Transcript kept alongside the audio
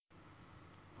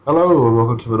Hello and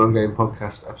welcome to the Non-Game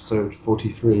Podcast, episode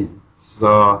 43. This is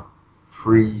our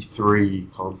pre-3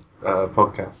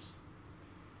 podcast,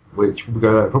 which will be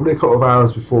going out probably a couple of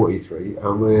hours before E3,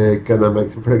 and we're going to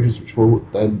make some predictions which will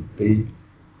then be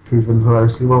proven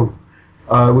hilariously wrong.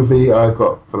 With me, I've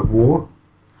got Philip War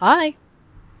Hi.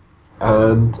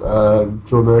 and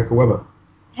John Erica Webber.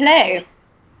 Hello.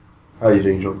 How are you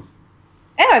doing, John?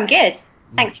 Oh, I'm good.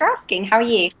 Thanks for asking. How are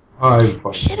you? I'm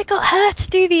fine. Should have got her to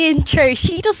do the intro.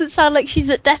 She doesn't sound like she's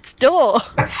at death's door.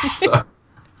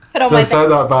 Put on my Does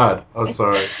sound that bad? I'm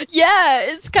sorry. Yeah,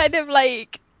 it's kind of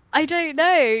like, I don't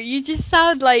know. You just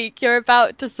sound like you're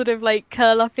about to sort of like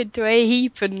curl up into a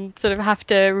heap and sort of have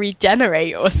to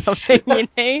regenerate or something,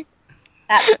 you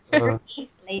That's Uh,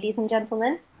 ladies and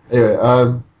gentlemen.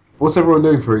 anyway, what's everyone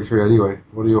doing for E3 anyway?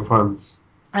 What are your plans?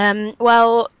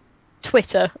 Well,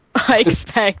 Twitter, I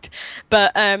expect.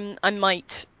 But I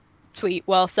might tweet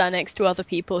while sat next to other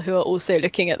people who are also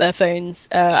looking at their phones.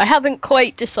 I haven't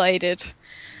quite decided.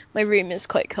 My room is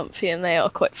quite comfy and they are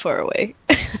quite far away.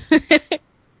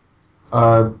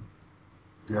 Um,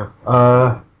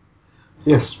 yeah.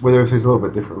 Yes, we're doing things a little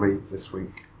bit differently this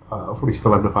week. I'll probably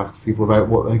still end up asking people about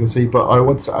what they can see, but I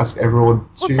want to ask everyone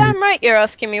Well, to. damn right you're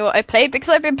asking me what I played because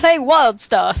I've been playing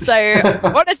WildStar, so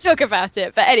I want to talk about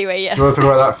it. But anyway, Do you want yes. to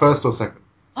talk about that first or second?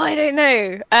 I don't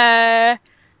know.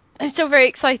 I'm still very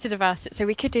excited about it, so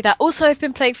we could do that. Also, I've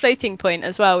been playing Floating Point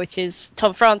as well, which is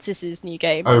Tom Francis's new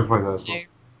game. I haven't played that as So well.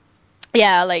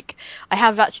 yeah, like I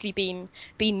have actually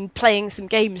been playing some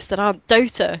games that aren't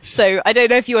Dota. So I don't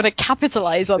know if you want to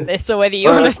capitalize on this or whether you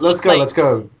All want right, to let's just go. like Let's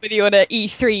go. whether you want to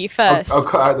E3 I'll first.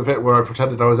 cut out the bit where I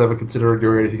pretended I was ever considering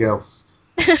doing anything else.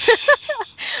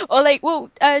 Or like, well,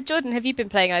 Jordan, have you been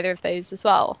playing either of those as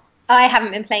well? I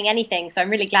haven't been playing anything, so I'm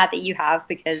really glad that you have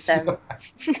because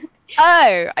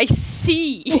Oh, I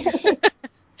see.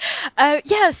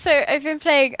 Yeah, so I've been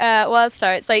playing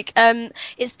WildStar. It's like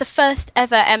it's the first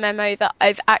ever MMO that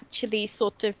I've actually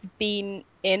sort of been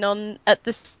in on at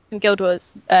the Guild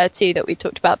Wars 2 that we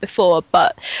talked about before,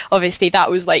 but obviously that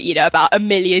was like, about a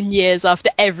million years after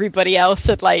everybody else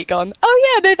had like gone,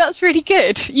 oh yeah, no, that's really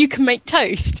good. You can make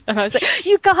toast. And I was like,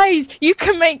 you guys, you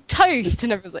can make toast.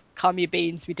 And everyone's like, calm your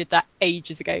beans. We did that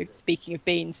ages ago. Speaking of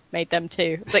beans, made them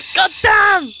too. I was like, god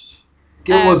damn!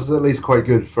 Guild Wars is at least quite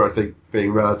good for, I think,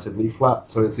 being relatively flat,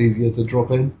 so it's easier to drop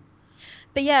in.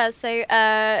 But yeah, so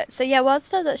yeah,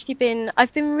 WildStar's actually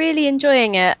I've been really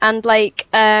enjoying it, and like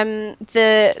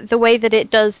the way that it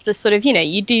does the sort of,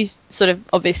 you do sort of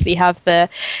obviously have the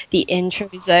intro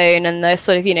zone and the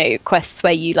sort of, quests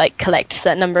where you like collect a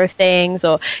certain number of things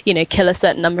or, kill a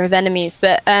certain number of enemies,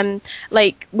 but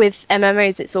like with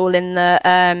MMOs it's all in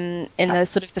the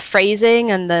sort of the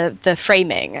phrasing and the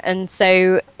framing, and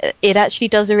so it actually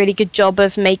does a really good job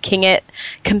of making it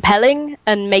compelling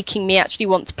and making me actually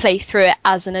want to play through it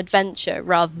as an adventure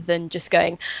rather than just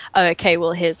going, oh, okay,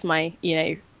 well, here's my,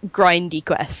 grindy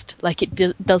quest. Like,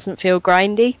 it doesn't feel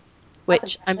grindy, that's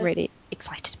which I'm impressive. really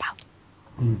excited about.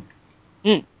 Mm.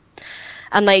 Mm.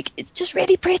 And like it's just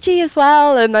really pretty as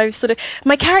well, and I've sort of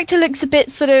my character looks a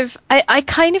bit sort of I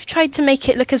kind of tried to make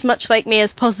it look as much like me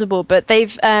as possible, but they're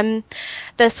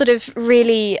sort of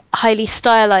really highly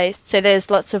stylized, so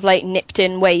there's lots of like nipped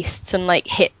in waists and like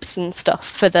hips and stuff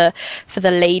for the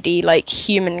lady like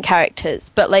human characters,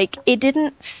 but like it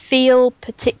didn't feel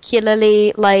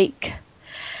particularly like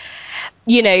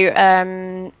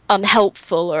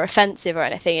unhelpful or offensive or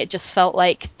anything. It just felt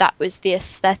like that was the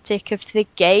aesthetic of the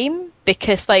game,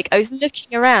 because like I was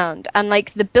looking around and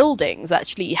like the buildings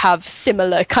actually have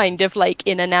similar kind of like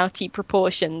in and outy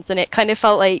proportions, and it kind of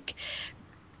felt like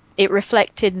it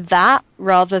reflected that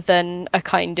rather than a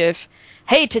kind of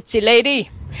hey titsy lady.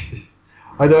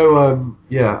 I know,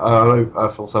 I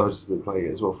know Phil Savage has been playing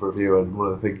it as well for review, and one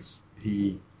of the things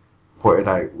he pointed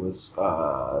out was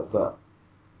that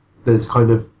there's kind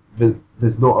of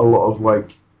there's not a lot of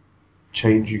like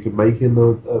change you can make in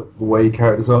the way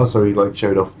characters are. So he like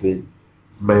showed off the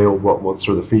male rock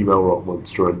monster and the female rock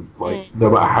monster, and like Mm. no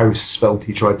matter how svelte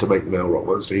he tried to make the male rock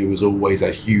monster, he was always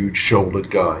a huge shouldered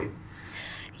guy.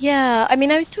 Yeah, I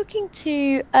mean, I was talking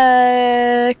to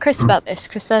Chris about this,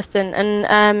 Chris Thurston,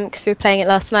 and because we were playing it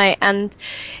last night, and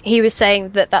he was saying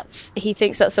that he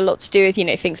thinks that's a lot to do with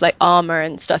things like armor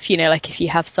and stuff. Like if you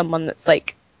have someone that's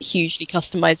like hugely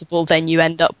customizable, then you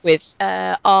end up with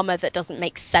armor that doesn't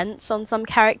make sense on some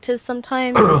characters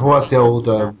sometimes, and Well, that's the old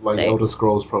that. like So, Elder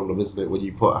Scrolls problem, isn't it? When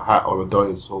you put a hat on a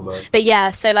dinosaur man. but yeah,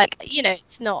 so like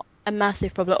it's not a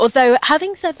massive problem. Although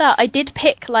having said that, I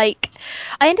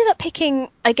ended up picking,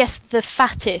 I guess, the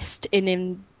fattest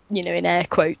in air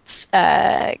quotes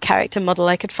character model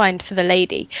I could find for the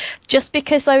lady, just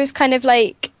because I was kind of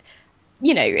like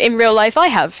in real life I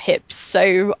have hips,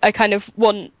 so I kind of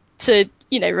want to,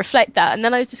 reflect that. And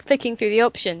then I was just clicking through the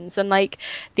options, and like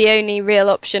the only real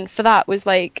option for that was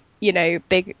like,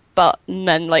 big butt, and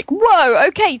then like, whoa,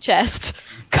 okay, chest,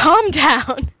 calm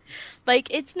down.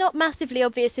 Like, it's not massively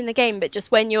obvious in the game, but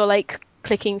just when you're like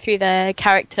clicking through the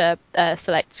character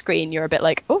select screen, you're a bit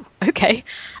like, oh, okay.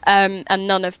 And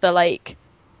none of the like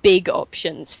big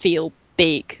options feel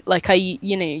big. Like I,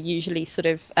 usually sort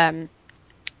of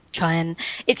try and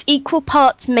it's equal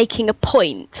parts making a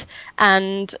point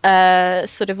and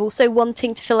sort of also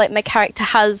wanting to feel like my character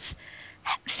has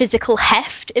physical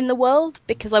heft in the world,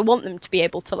 because I want them to be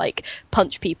able to like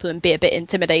punch people and be a bit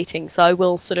intimidating, so I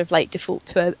will sort of like default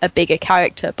to a bigger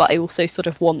character, but I also sort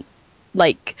of want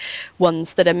like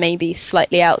ones that are maybe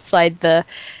slightly outside the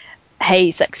hey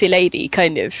sexy lady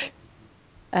kind of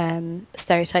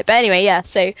stereotype. But anyway, yeah,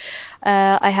 so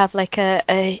I have like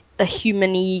a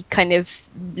human-y kind of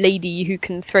lady who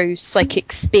can throw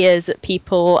psychic spears at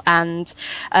people, and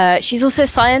she's also a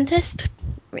scientist,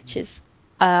 which is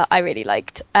I really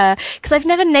liked, because I've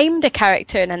never named a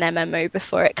character in an MMO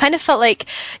before. It kind of felt like,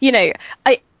 I'm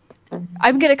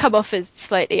going to come off as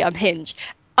slightly unhinged.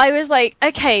 I was like,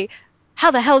 okay, how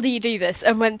the hell do you do this?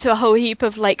 And went to a whole heap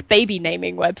of like baby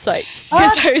naming websites,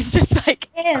 because I was just like,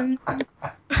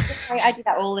 I do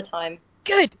that all the time.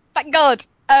 Good, thank God.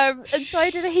 And so I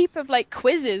did a heap of like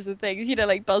quizzes and things,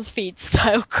 like BuzzFeed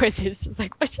style quizzes, just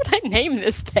like, what should I name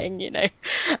this thing,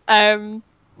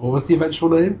 What was the eventual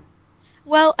name?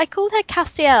 Well, I called her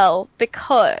Cassiel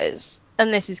because,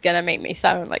 and this is going to make me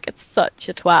sound like it's such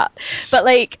a twat, but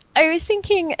like I was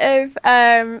thinking of,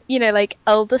 like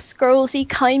Elder Scrollsy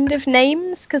kind of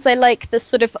names, because I like the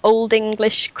sort of Old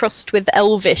English crossed with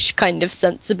Elvish kind of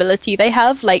sensibility they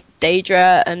have, like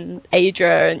Daedra and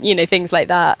Aedra and, things like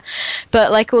that.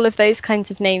 But like all of those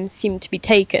kinds of names seem to be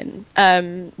taken,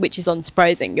 which is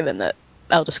unsurprising given that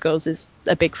Elder Scrolls is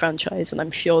a big franchise, and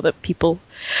I'm sure that people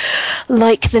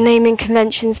like the naming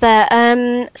conventions there.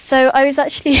 So I was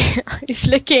actually I was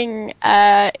looking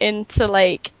into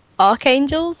like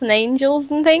archangels and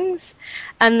angels and things,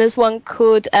 and there's one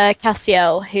called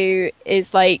Cassiel, who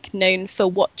is like known for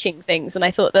watching things, and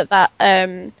I thought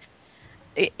that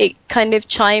it kind of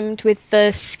chimed with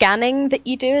the scanning that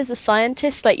you do as a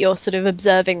scientist, like you're sort of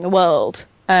observing the world.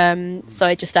 So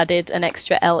I just added an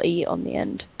extra LE on the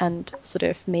end and sort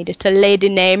of made it a lady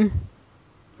name.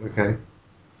 Okay.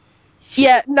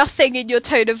 Yeah, nothing in your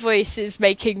tone of voice is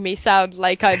making me sound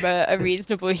like I'm a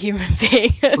reasonable human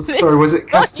being. Sorry, was it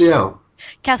Castiel?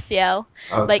 Castiel.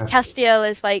 Oh, like Castiel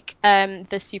is like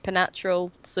the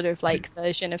supernatural sort of like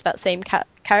version of that same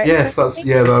character. Yes, that's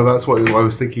what I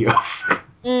was thinking of.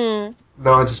 Mm.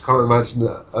 No, I just can't imagine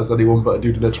it as anyone but a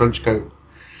dude in a trench coat.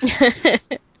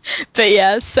 But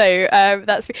yeah, so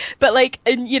that's but like,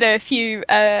 and if you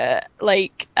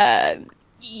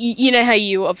you know how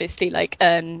you obviously like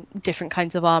earn different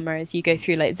kinds of armor as you go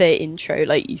through like the intro,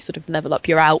 like you sort of level up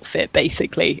your outfit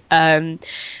basically.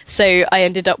 So I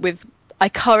ended up with, I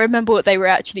can't remember what they were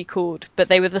actually called, but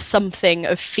they were the something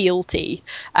of fealty,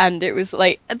 and it was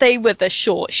like they were the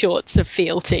short shorts of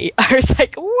fealty. I was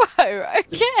like, whoa,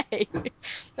 okay.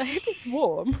 I hope it's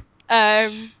warm.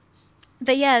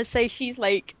 But yeah, so she's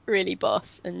like really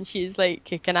boss, and she's like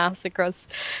kicking ass across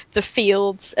the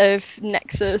fields of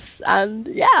Nexus, and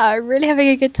yeah, really having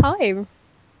a good time.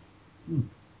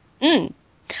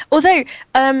 Although,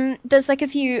 there's like a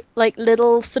few like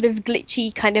little sort of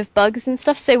glitchy kind of bugs and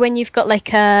stuff. So when you've got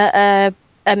like a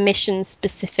mission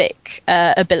specific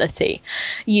ability,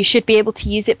 you should be able to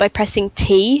use it by pressing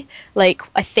T, like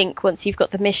I think once you've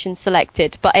got the mission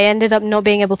selected, but I ended up not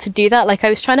being able to do that. Like I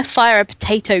was trying to fire a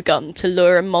potato gun to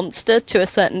lure a monster to a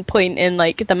certain point in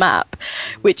like the map,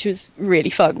 which was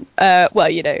really fun. Well,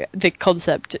 the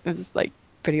concept was like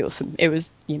pretty awesome. It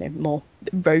was, more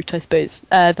rote, I suppose,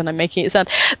 than I'm making it sound.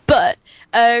 But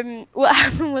what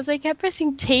happened was I kept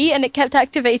pressing T and it kept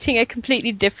activating a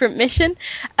completely different mission.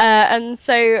 And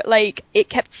so, like, it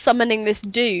kept summoning this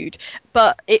dude,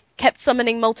 but it kept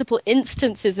summoning multiple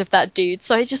instances of that dude.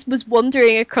 So I just was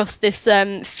wandering across this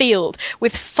field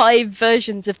with 5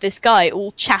 versions of this guy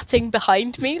all chatting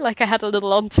behind me, like I had a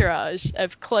little entourage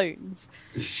of clones.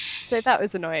 So that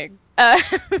was annoying.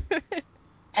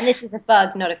 And this is a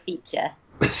bug, not a feature.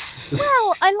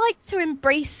 Well, I like to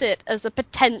embrace it as a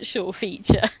potential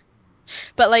feature,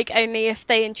 but like only if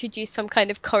they introduce some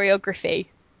kind of choreography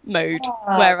mode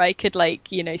where I could like,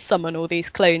 summon all these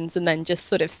clones and then just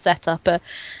sort of set up a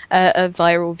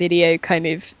viral video kind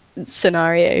of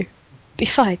scenario. Be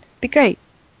fine, be great.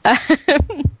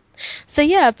 So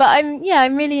yeah, but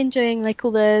I'm really enjoying like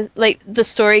all the like the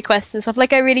story quests and stuff.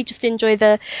 Like I really just enjoy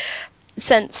the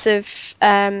sense of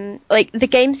like the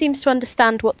game seems to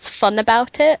understand what's fun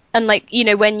about it, and like, you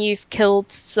know, when you've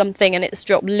killed something and it's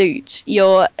dropped loot,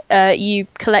 you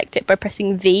collect it by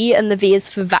pressing V, and the V is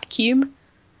for vacuum.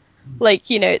 Like,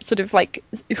 you know, it sort of like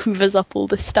hoovers up all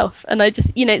this stuff, and I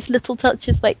just, you know, it's little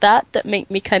touches like that that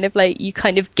make me kind of like, you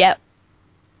kind of get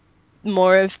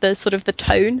more of the sort of the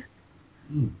tone.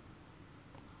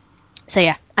 So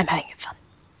yeah, I'm having fun.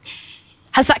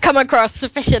 Has that come across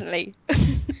sufficiently?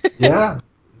 Yeah,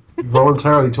 you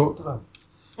voluntarily talked about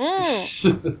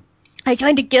it. I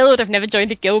joined a guild. I've never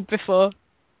joined a guild before.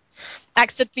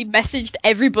 Accidentally messaged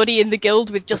everybody in the guild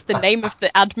with just the name of the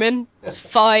admin. It's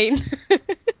fine.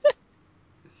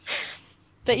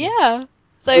 But yeah,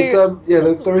 so it's, there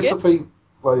is good.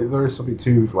 something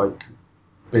to like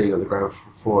being on the ground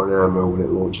floor in MMO when it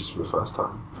launches for the first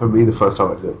time. For me, the first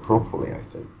time I did it properly, I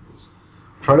think, was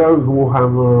tried out with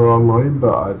Warhammer Online,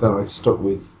 but then I stuck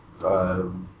with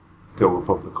Guild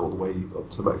Republic all the way up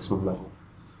to maximum level.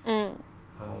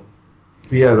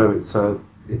 But yeah, no, it's a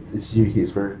unique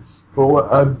experience. But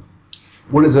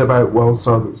what is it about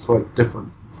Wildstar that's like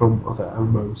different from other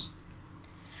MMOs?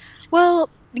 Well,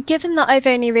 given that I've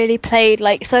only really played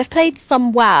so I've played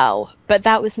some WoW, but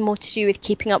that was more to do with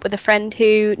keeping up with a friend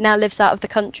who now lives out of the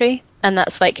country, and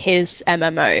that's like his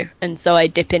MMO, and so I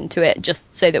dip into it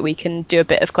just so that we can do a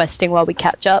bit of questing while we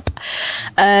catch up.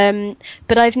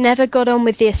 But I've never got on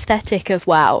with the aesthetic of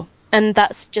WoW, and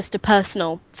that's just a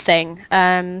personal thing.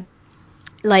 I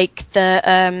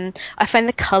find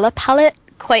the color palette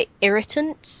quite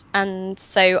irritant, and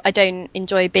so I don't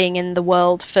enjoy being in the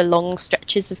world for long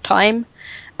stretches of time,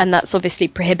 and that's obviously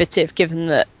prohibitive given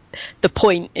that the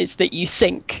point is that you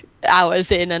sink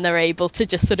hours in and are able to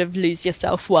just sort of lose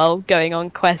yourself while going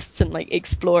on quests and like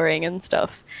exploring and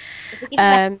stuff.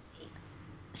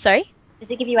 Sorry? Does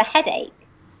it give you a headache?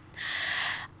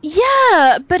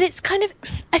 Yeah, but it's kind of,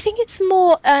 I think it's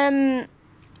more in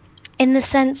the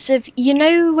sense of, you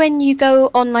know, when you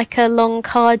go on like a long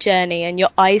car journey and your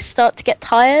eyes start to get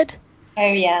tired?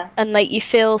 Oh, yeah. And like you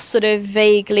feel sort of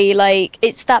vaguely like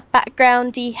it's that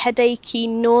backgroundy, headachy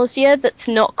nausea that's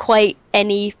not quite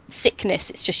any sickness,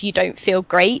 it's just you don't feel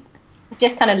great. It's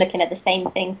just kind of looking at the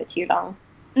same thing for too long.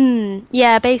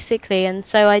 Yeah, basically. And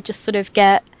so I just sort of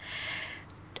get,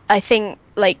 I think,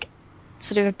 like,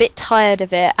 sort of a bit tired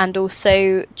of it, and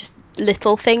also just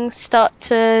little things start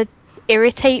to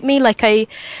irritate me. Like I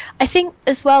think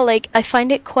as well, like I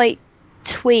find it quite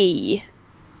twee,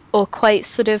 or quite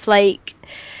sort of like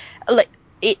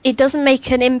it doesn't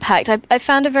make an impact. I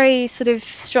found a very sort of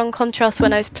strong contrast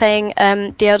when I was playing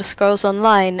the Elder Scrolls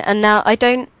Online, and now I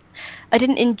didn't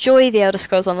enjoy the Elder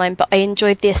Scrolls Online, but I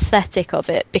enjoyed the aesthetic of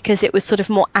it because it was sort of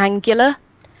more angular,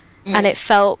 and it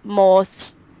felt more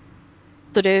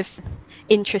sort of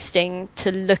interesting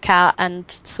to look at, and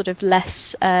sort of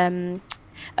less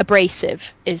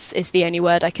abrasive is the only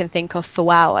word I can think of for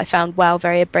WoW. I found WoW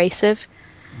very abrasive.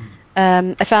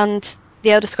 I found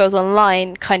the Elder Scrolls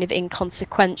Online kind of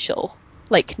inconsequential.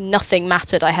 Like, nothing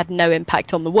mattered. I had no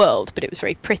impact on the world, but it was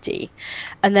very pretty.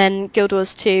 And then Guild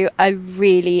Wars 2, I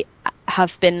really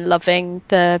have been loving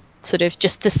the sort of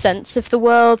just the sense of the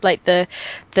world, like the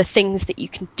things that you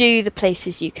can do, the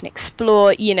places you can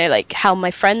explore, you know, like how my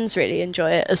friends really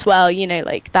enjoy it as well, you know,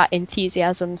 like that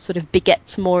enthusiasm sort of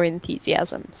begets more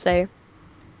enthusiasm. So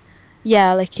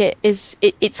yeah, like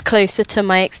it's closer to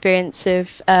my experience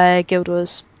of Guild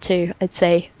Wars 2, I'd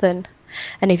say, than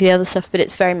any of the other stuff, but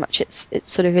it's very much it's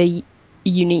sort of a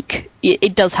unique,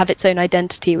 it does have its own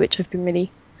identity, which I've been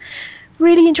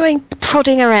really enjoying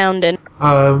prodding around in.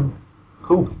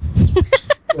 Cool.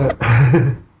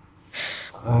 And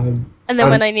then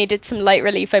when I needed some light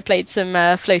relief, I played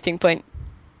some Floating Point.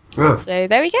 Yeah. So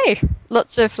there we go.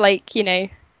 Lots of, like, you know,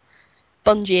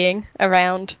 bungeeing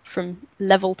around from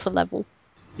level to level.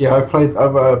 Yeah, I've played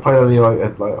only like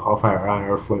half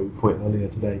hour of Floating Point earlier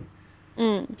today,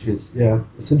 which is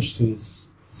it's interesting.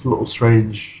 It's a little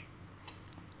strange.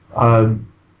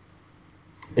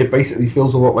 It basically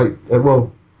feels a lot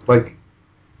like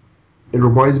it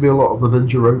reminds me a lot of the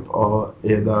Ninja Rope are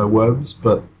in Worms,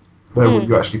 but then when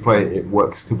you actually play it, it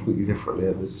works completely differently,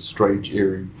 and there's a strange,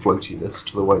 eerie floatiness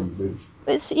to the way you move.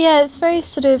 It's very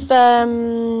sort of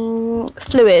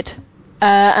fluid,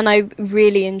 and I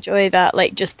really enjoy that.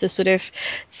 Like, just the sort of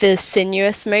the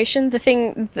sinuous motion. The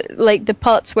thing, like the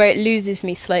parts where it loses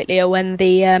me slightly are when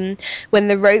the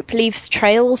rope leaves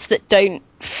trails that don't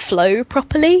flow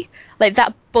properly. Like,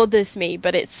 that bothers me,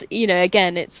 but it's, you know,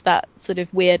 again, it's that sort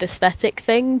of weird aesthetic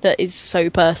thing that is so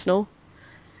personal.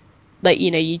 Like, you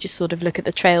know, you just sort of look at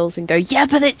the trails and go, yeah,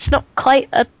 but it's not quite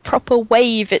a proper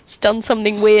wave. It's done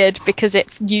something weird because it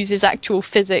uses actual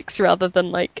physics rather than,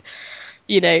 like,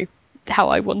 you know, how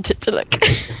I want it to look.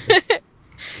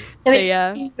 So it's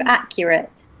yeah. too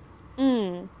accurate.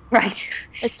 Mm. Right.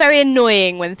 It's very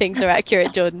annoying when things are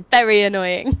accurate, Jordan. Very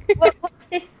annoying. What's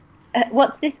this?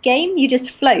 What's this game? You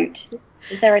just float.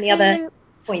 Is there any other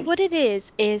point? What it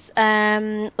is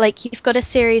like you've got a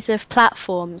series of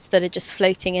platforms that are just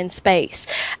floating in space,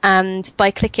 and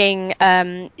by clicking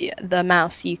the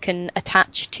mouse, you can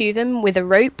attach to them with a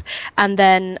rope, and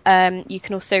then you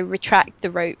can also retract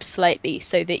the rope slightly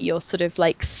so that you're sort of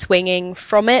like swinging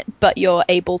from it, but you're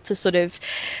able to sort of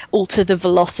alter the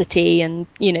velocity and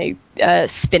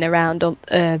spin around on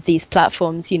these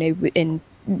platforms, in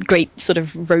great sort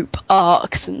of rope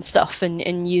arcs and stuff,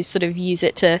 and you sort of use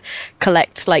it to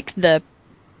collect like the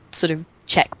sort of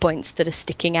checkpoints that are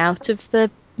sticking out of the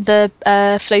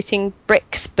floating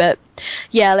bricks. But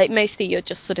yeah, like mostly you're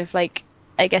just sort of like,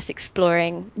 I guess,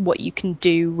 exploring what you can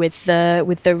do with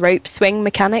the rope swing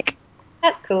mechanic.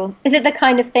 That's cool. Is it the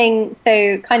kind of thing,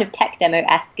 so kind of tech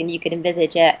demo-esque, and you could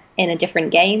envisage it in a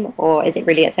different game, or is it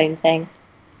really its own thing?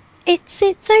 It's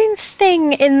its own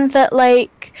thing in that,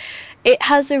 like, it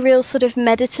has a real sort of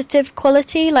meditative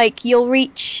quality. Like, you'll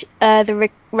reach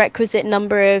the requisite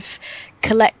number of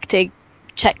collecting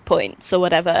checkpoints or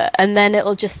whatever, and then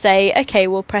it'll just say, okay,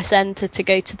 we'll press enter to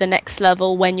go to the next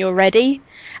level when you're ready.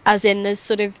 As in, there's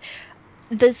sort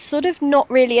of not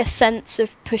really a sense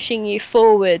of pushing you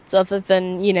forwards, other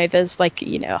than there's like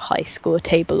a high score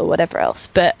table or whatever else.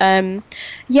 But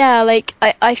yeah, like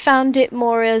I found it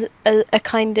more as a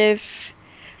kind of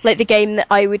like the game that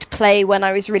I would play when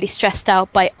I was really stressed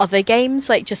out by other games,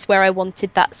 like just where I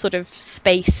wanted that sort of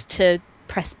space to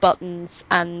press buttons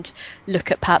and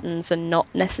look at patterns and not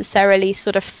necessarily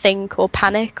sort of think or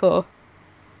panic or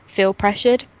feel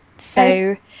pressured.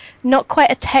 So not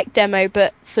quite a tech demo,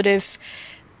 but sort of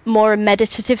more a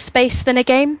meditative space than a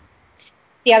game.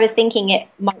 See, I was thinking it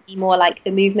might be more like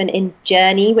the movement in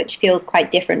Journey, which feels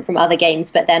quite different from other games,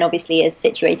 but then obviously is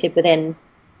situated within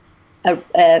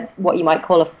what you might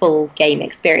call a full game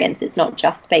experience. It's not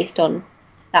just based on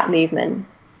that movement.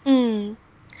 Mm.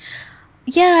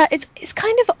 Yeah, it's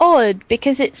kind of odd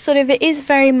because it is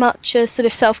very much a sort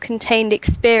of self-contained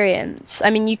experience. I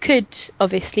mean, you could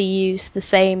obviously use the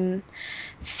same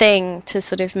thing to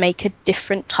sort of make a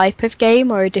different type of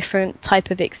game or a different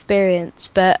type of experience,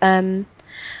 but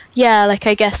yeah, like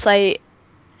I guess I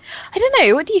don't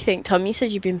know. What do you think, Tom? You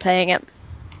said you've been playing it.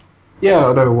 Yeah,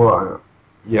 I know what.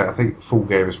 Yeah, I think full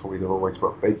game is probably the wrong way to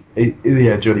put it.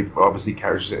 Yeah, Johnny obviously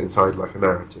carries it inside like a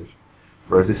narrative,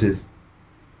 whereas this is.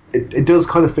 It does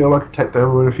kind of feel like a tech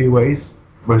demo in a few ways,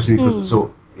 mostly because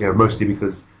mostly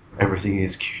because everything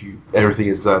is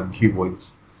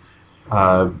cuboids,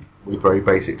 with very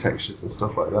basic textures and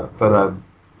stuff like that. But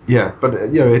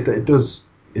it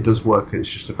does work. It's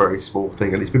just a very small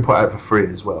thing, and it's been put out for free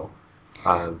as well.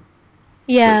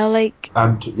 Yeah,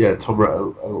 Tom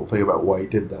wrote a little thing about why he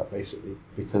did that, basically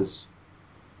because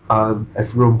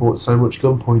everyone bought so much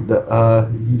Gunpoint that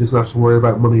he doesn't have to worry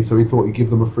about money, so he thought he'd give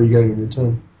them a free game in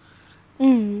return.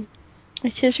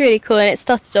 Which is really cool, and it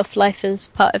started off life as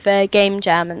part of a game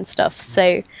jam and stuff.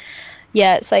 So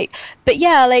yeah, it's like, but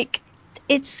yeah, like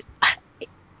it's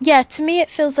to me it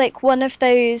feels like one of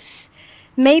those,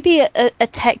 maybe a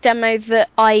tech demo that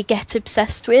I get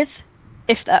obsessed with,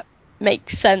 if that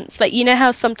makes sense. Like,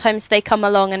 how sometimes they come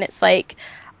along and it's like,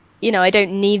 I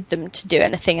don't need them to do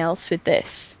anything else with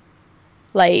this.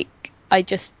 Like, I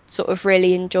just sort of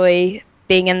really enjoy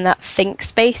being in that think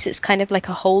space. It's kind of like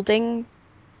a holding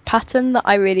pattern that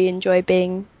I really enjoy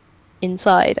being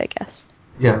inside, I guess.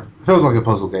 Yeah, it feels like a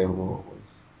puzzle game in a lot of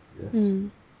ways.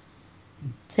 Yes.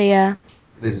 So yeah.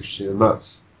 It is interesting, and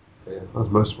that's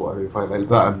most of what I've been playing lately.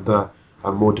 That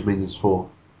and more Dominions 4.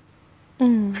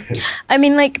 I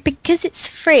mean, like, because it's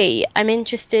free, I'm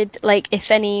interested, like,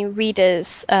 if any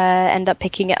readers end up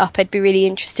picking it up, I'd be really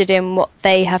interested in what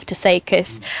they have to say,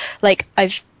 because, like,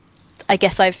 I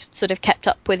guess I've sort of kept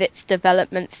up with its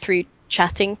development through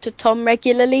chatting to Tom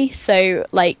regularly, so,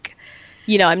 like,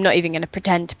 I'm not even going to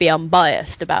pretend to be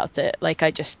unbiased about it. Like,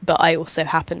 but I also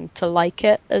happen to like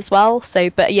it as well. So,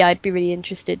 but yeah, I'd be really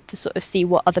interested to sort of see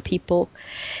what other people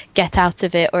get out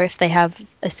of it, or if they have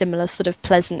a similar sort of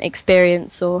pleasant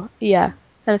experience, or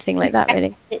anything like that,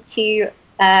 really. To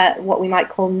what we might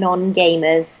call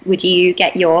non-gamers, would you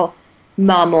get your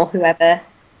mum or whoever?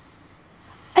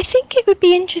 I think it would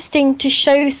be interesting to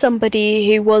show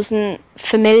somebody who wasn't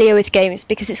familiar with games,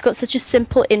 because it's got such a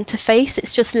simple interface.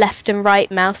 It's just left and right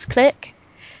mouse click.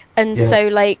 And so,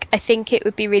 like, I think it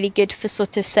would be really good for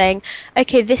sort of saying,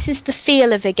 okay, this is the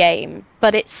feel of a game,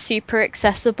 but it's super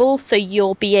accessible, so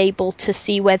you'll be able to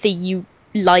see whether you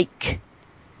like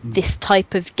this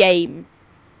type of game,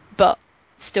 but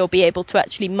still be able to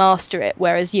actually master it.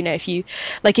 Whereas, you know, if you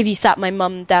sat my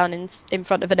mum down in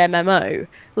front of an MMO,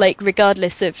 like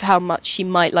regardless of how much she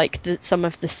might like some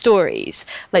of the stories,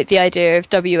 like the idea of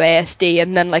WASD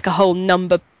and then like a whole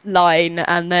number line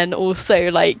and then also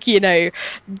like, you know,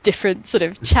 different sort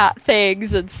of chat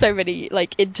things and so many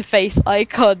like interface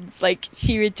icons, like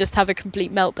she would just have a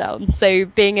complete meltdown. So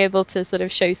being able to sort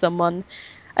of show someone,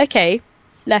 okay,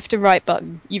 left and right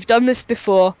button, you've done this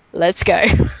before, let's go.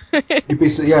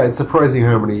 It's surprising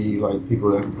how many like people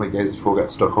who haven't played games before get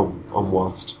stuck on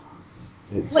whilst.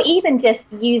 Well, even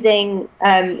just using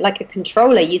like a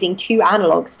controller, using 2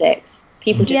 analog sticks,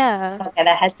 people just can't get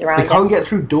their heads around it. They can't get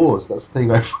through doors. That's the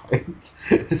thing I find.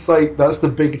 It's like that's the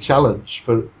big challenge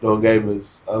for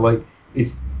non-gamers. Like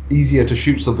it's easier to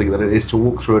shoot something than it is to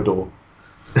walk through a door.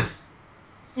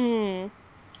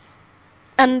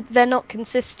 And they're not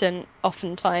consistent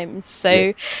oftentimes.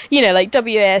 So, you know, like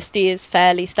WASD is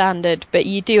fairly standard, but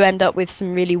you do end up with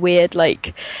some really weird,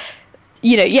 like,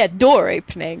 you know, door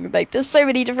opening. Like, there's so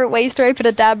many different ways to open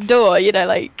a damn door, you know,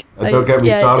 like... And don't get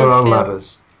me started on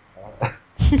ladders.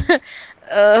 Ladders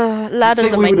are my nemesis. I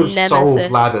think we would have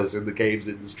solved ladders in the games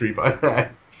industry by now.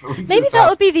 Maybe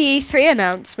that'll be the E3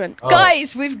 announcement. Oh.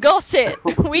 Guys, we've got it!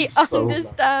 We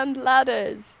understand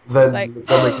ladders. Then make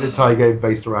an entire game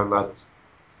based around ladders.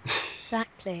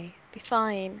 Exactly. Be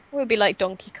fine. It would be like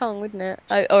Donkey Kong, wouldn't it?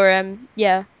 Hang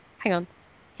on.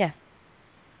 Yeah.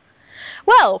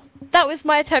 Well, that was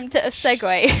my attempt at a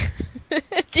segue.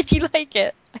 Did you like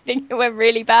it? I think it went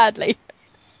really badly.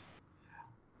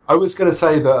 I was going to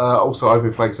say that also I've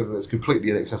been playing something that's completely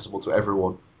inaccessible to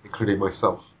everyone, including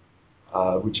myself,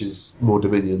 which is More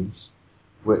Dominions,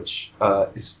 which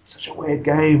is such a weird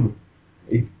game.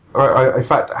 In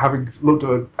fact, having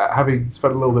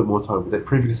spent a little bit more time with it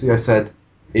previously, I said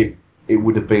it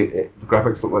would have been the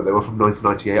graphics look like they were from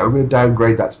 1998. I'm going to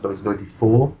downgrade that to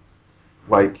 1994.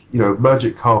 Like, you know,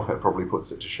 Magic Carpet probably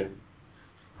puts it to shame.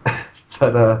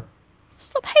 But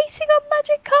stop hating on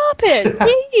Magic Carpet,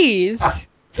 jeez.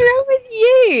 What's wrong with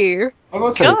you? I'm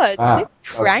not saying it's bad.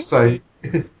 I'm just saying.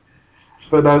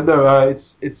 But no,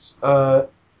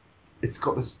 it's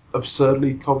got this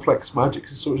absurdly complex magic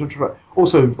system.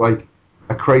 Also, like,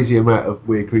 a crazy amount of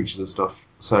weird creatures and stuff.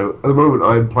 So, at the moment,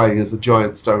 I'm playing as a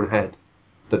giant stone head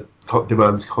that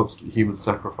demands constant human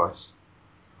sacrifice.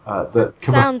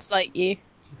 Sounds like you.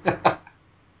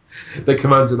 That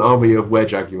commands an army of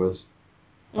were-jaguars,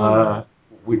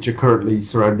 which are currently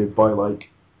surrounded by,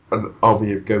 like, an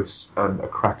army of ghosts and a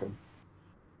kraken.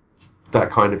 It's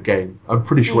that kind of game. I'm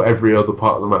pretty sure every other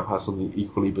part of the map has something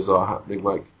equally bizarre happening,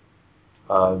 like...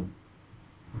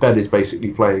 Ben is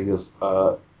basically playing as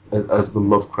the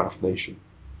Lovecraft Nation.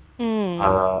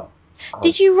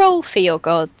 Did you roll for your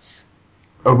gods?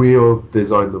 We all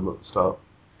designed them at the start.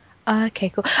 Okay,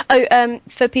 cool. Oh,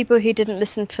 for people who didn't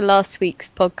listen to last week's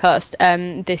podcast,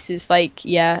 this is like,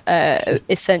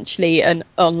 essentially an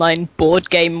online board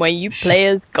game where you play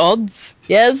as gods.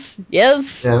 Yes.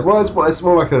 Yeah, well, it's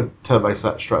more like a turn-based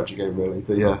strategy game, really.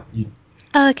 But yeah,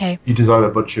 you design a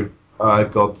bunch of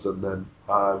gods and then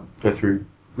go through,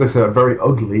 looks like a very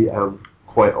ugly and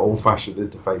quite old-fashioned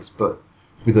interface, but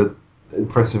with an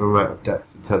impressive amount of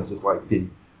depth in terms of like the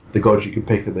gods you can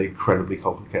pick and the incredibly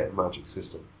complicated magic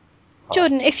system.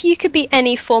 Jordan, if you could be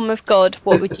any form of god,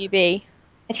 what would you be?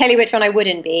 I tell you which one I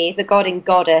wouldn't be, the god and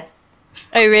goddess.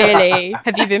 Oh really?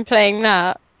 Have you been playing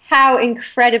that? How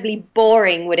incredibly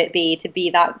boring would it be to be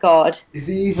that god? Is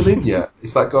he even in yet?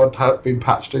 Is that god been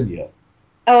patched in yet?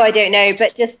 Oh, I don't know,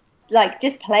 but just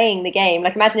playing the game.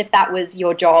 Like, imagine if that was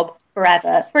your job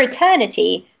forever. For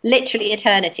eternity. Literally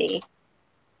eternity.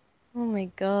 Oh my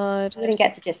god. I wouldn't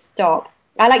get to just stop.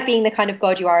 I like being the kind of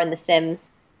god you are in The Sims.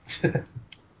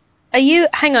 Are you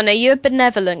a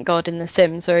benevolent god in The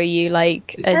Sims, or are you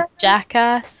like a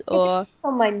jackass, or... It depends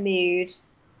on my mood.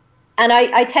 And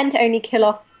I tend to only kill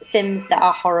off Sims that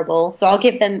are horrible, so I'll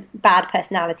give them bad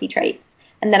personality traits,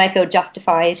 and then I feel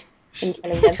justified in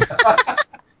killing them.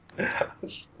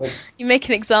 You make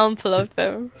an example of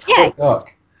them. Yeah. Well,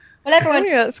 everyone...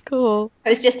 Yeah, that's cool. I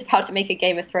was just about to make a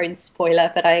Game of Thrones spoiler,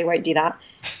 but I won't do that.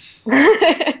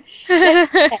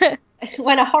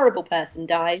 When a horrible person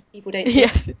dies, people don't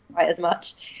quite as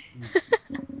much.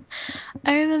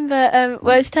 I remember I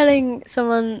was telling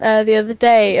someone the other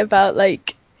day about,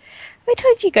 like, I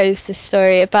told you guys this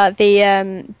story about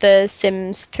the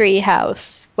Sims 3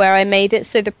 house, where I made it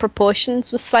so the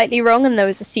proportions were slightly wrong and there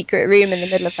was a secret room in the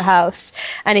middle of the house,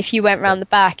 and if you went round the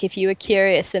back, if you were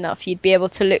curious enough, you'd be able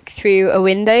to look through a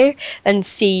window and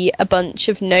see a bunch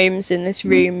of gnomes in this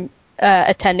room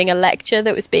attending a lecture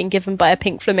that was being given by a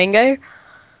pink flamingo.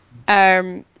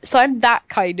 So I'm that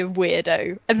kind of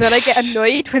weirdo, and then I get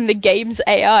annoyed when the game's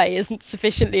AI isn't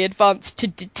sufficiently advanced to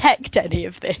detect any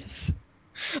of this.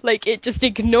 Like, it just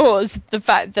ignores the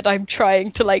fact that I'm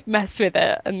trying to, like, mess with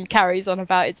it and carries on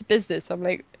about its business. I'm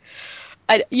like,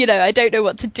 I don't know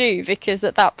what to do, because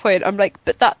at that point I'm like,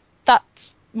 but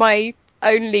that's my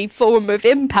only form of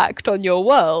impact on your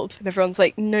world. And everyone's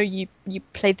like, no, you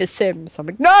play The Sims. I'm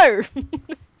like, no!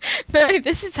 No,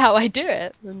 this is how I do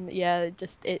it. And yeah,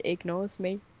 it ignores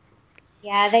me.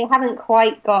 Yeah, they haven't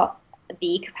quite got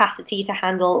the capacity to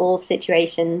handle all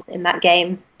situations in that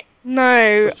game.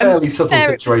 No, It's a fairly to be subtle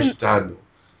fair, it's situation an to handle.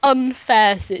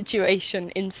 unfair situation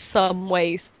in some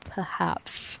ways,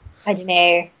 perhaps. I don't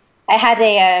know. I had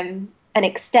an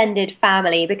extended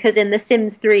family because in The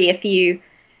Sims 3, if you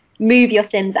move your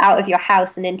Sims out of your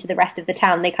house and into the rest of the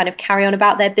town, they kind of carry on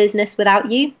about their business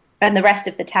without you. And the rest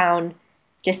of the town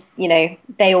just,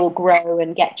 they all grow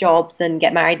and get jobs and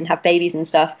get married and have babies and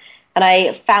stuff. And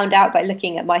I found out by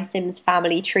looking at my Sims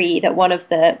family tree that one of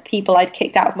the people I'd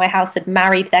kicked out of my house had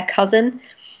married their cousin.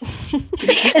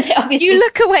 Because obviously, You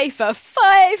look away for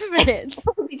 5 minutes.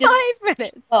 just 5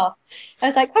 minutes. Oh, I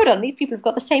was like, hold on, these people have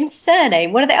got the same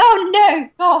surname. What are they? Oh no,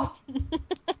 God!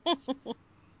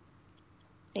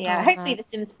 So yeah, hopefully The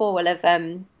Sims 4 will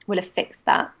have fixed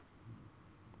that.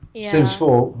 Yeah. Sims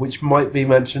 4, which might be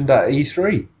mentioned at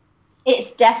E3.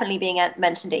 It's definitely being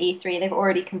mentioned at E3. They've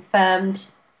already confirmed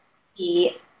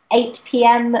the 8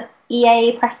 p.m.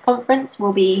 EA press conference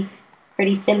will be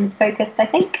pretty Sims focused, I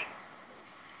think.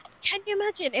 Can you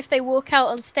imagine if they walk out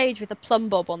on stage with a plumb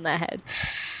bob on their head?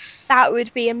 That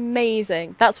would be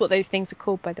amazing. That's what those things are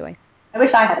called, by the way. I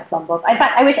wish I had a plumb bob. In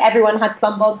fact, I wish everyone had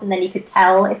plumb bobs, and then you could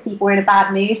tell if people were in a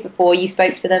bad mood before you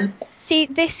spoke to them. See,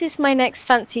 this is my next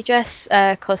fancy dress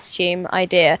costume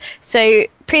idea. So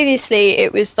previously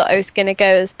it was that I was going to go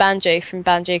as Banjo from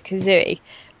Banjo-Kazooie,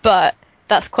 but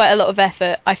that's quite a lot of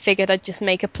effort. I figured I'd just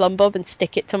make a plumb bob and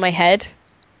stick it to my head,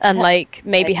 and like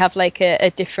maybe have like a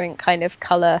different kind of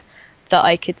colour that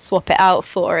I could swap it out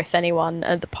for if anyone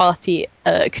at the party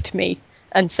irked me.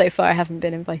 And so far I haven't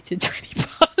been invited to any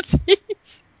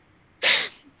parties.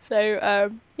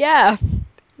 So, yeah,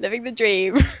 living the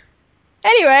dream.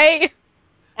 Anyway,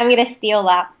 I'm going to steal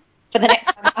that for the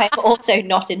next time I'm also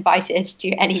not invited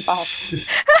to any party.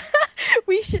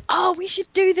 we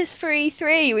should do this for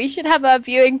E3. We should have a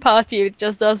viewing party with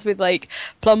just us with like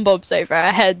plumb bobs over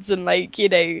our heads and like,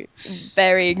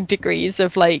 varying degrees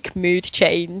of like mood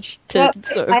change to Well,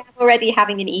 sort of. I am already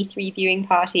having an E3 viewing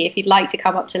party. If you'd like to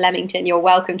come up to Leamington, you're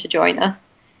welcome to join us.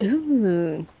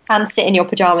 Ooh. Can sit in your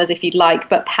pajamas if you'd like,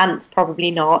 but pants probably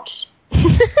not.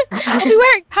 I'll be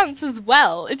wearing pants as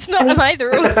well. It's not an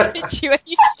either or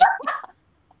situation.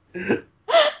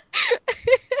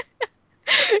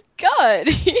 God,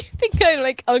 you think I'm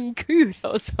like uncouth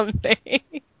or something?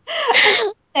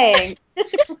 Saying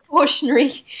just a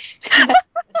precautionary.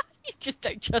 You just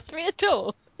don't trust me at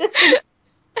all.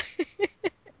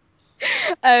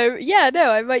 Yeah,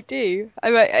 no, I might do.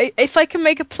 If I can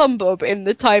make a plumb bob in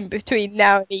the time between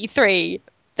now and E3,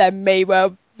 then may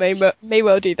well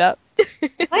do that.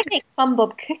 I might make plum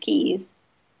bob cookies.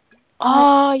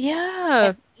 Oh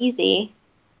yeah. Easy.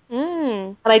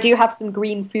 Mm. And I do have some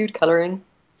green food colouring.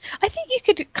 I think you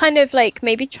could kind of like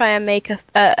maybe try and make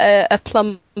a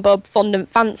plumb bob fondant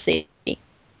fancy.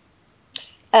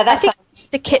 I think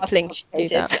Mr. Kipling should do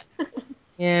that.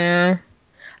 Yeah.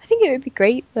 I think it would be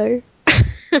great though.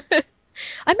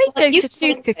 I made Dota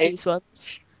 2 cookies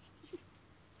once.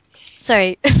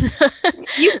 Sorry.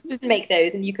 You can make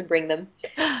those and you can bring them.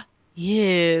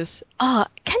 Yes. Can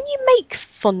you make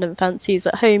fondant fancies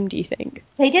at home, do you think?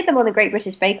 They did them on the Great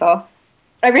British Bake Off.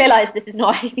 I realise this is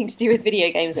not anything to do with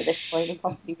video games at this point, and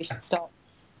possibly we should stop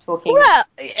talking. Well,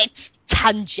 it's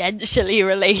tangentially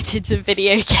related to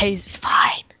video games. It's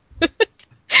fine.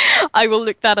 I will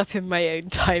look that up in my own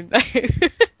time, though.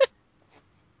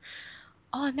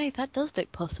 Oh, no, that does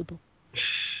look possible.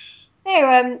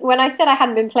 So, when I said I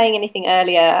hadn't been playing anything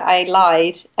earlier, I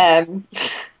lied.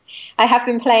 I have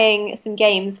been playing some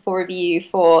games for review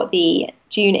for the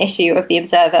June issue of The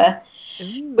Observer,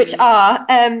 which are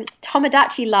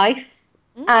Tomodachi Life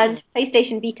and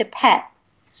PlayStation Vita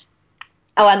Pets.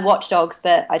 Oh, and Watch Dogs,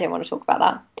 but I don't want to talk about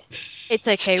that. It's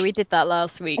okay. We did that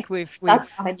last week. We've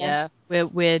watched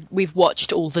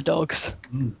all the dogs.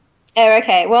 Oh,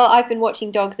 okay. Well, I've been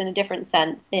watching dogs in a different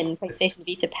sense in PlayStation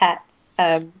Vita Pets.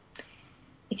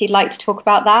 If you'd like to talk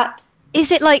about that. Is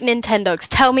it like Nintendogs?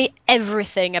 Tell me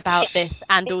everything about this,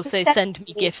 and also send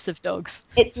me gifs of dogs.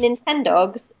 It's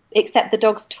Nintendogs, except the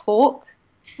dogs talk.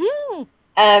 Hmm.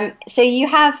 So you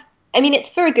have I mean, it's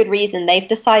for a good reason. They've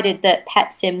decided that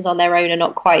pet sims on their own are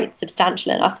not quite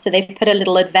substantial enough, so they've put a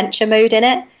little adventure mode in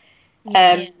it.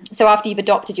 So after you've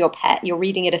adopted your pet, you're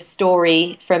reading it a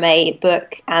story from a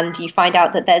book, and you find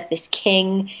out that there's this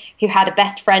king who had a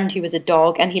best friend who was a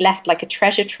dog, and he left like a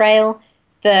treasure trail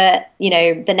for,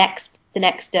 the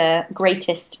next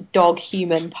greatest dog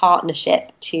human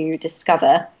partnership to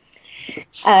discover.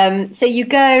 So you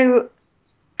go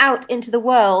out into the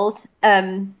world,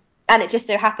 and it just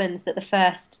so happens that the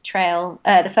first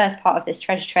part of this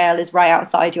treasure trail is right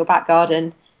outside your back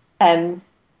garden, kind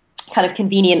of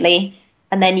conveniently.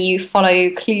 And then you follow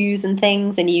clues and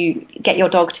things, and you get your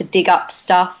dog to dig up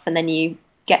stuff, and then you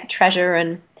get treasure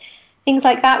and things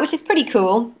like that, which is pretty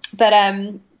cool. But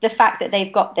the fact that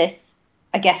they've got this,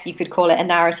 I guess you could call it a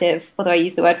narrative, although I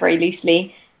use the word very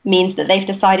loosely, means that they've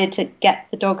decided to get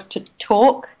the dogs to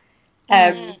talk.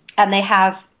 And they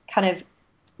have kind of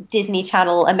Disney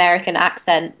Channel American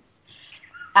accents,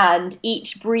 and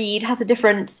each breed has a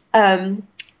different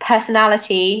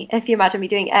personality. If you imagine me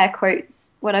doing air quotes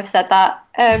when I've said that.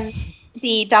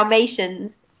 The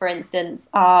Dalmatians, for instance,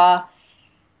 are,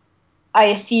 I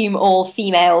assume, all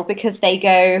female because they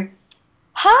go,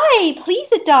 "Hi,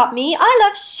 please adopt me. I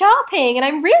love shopping and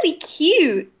I'm really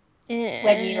cute."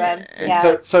 When you,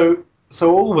 yeah. So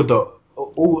all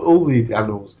the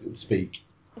animals can speak.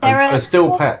 They're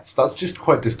still pets. That's just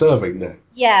quite disturbing, though.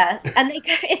 Yeah, and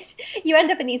you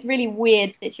end up in these really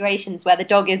weird situations where the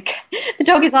dog is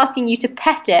asking you to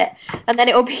pet it, and then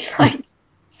it will be like,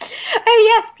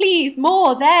 "Oh yes, please,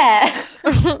 more there."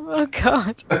 Oh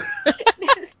God.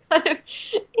 This kind of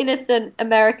innocent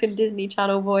American Disney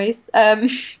Channel voice. Oh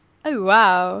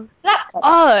wow.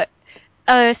 That's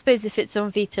I suppose if it's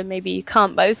on Vita, maybe you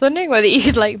can't. But I was wondering whether you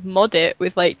could like mod it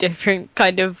with like different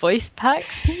kind of voice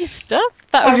packs and stuff.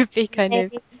 That would be kind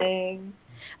of amazing.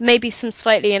 maybe some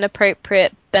slightly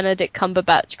inappropriate Benedict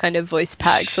Cumberbatch kind of voice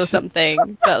packs or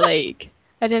something. But like,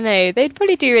 I don't know, they'd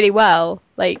probably do really well.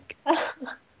 Like, I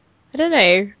don't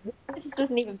know. It just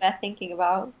doesn't even bear thinking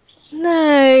about.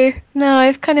 No,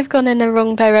 I've kind of gone in the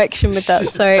wrong direction with that.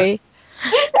 Sorry.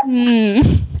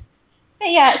 But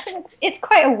yeah, so it's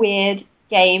quite a weird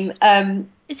game.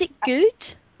 Is it good?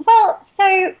 Well,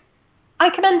 so I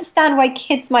can understand why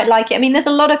kids might like it. I mean, there's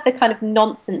a lot of the kind of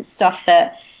nonsense stuff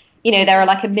that, there are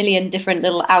like a million different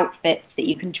little outfits that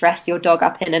you can dress your dog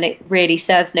up in, and it really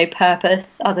serves no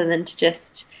purpose other than to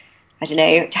just, I don't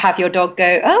know, to have your dog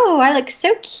go, "Oh, I look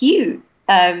so cute."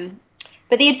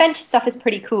 But the adventure stuff is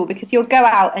pretty cool because you'll go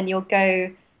out and you'll go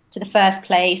to the first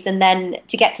place, and then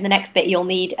to get to the next bit, you'll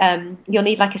need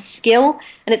like a skill,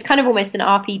 and it's kind of almost an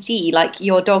RPG. Like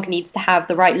your dog needs to have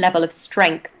the right level of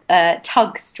strength,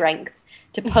 tug strength,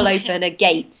 to pull open a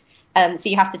gate. So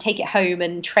you have to take it home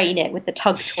and train it with the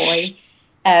tug toy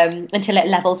until it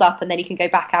levels up, and then you can go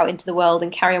back out into the world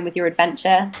and carry on with your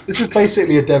adventure. This is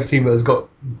basically a dev team that has got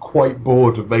quite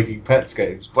bored of making pets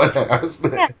games by now,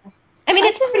 hasn't it? Yeah. I mean,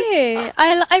 I don't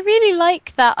know. I really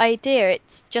like that idea.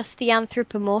 It's just the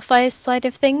anthropomorphized side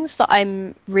of things that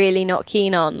I'm really not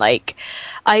keen on. Like,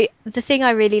 the thing I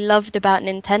really loved about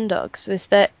Nintendogs was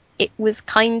that it was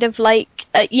kind of like,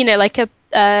 like a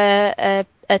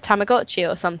Tamagotchi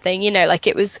or something. Like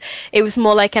it was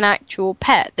more like an actual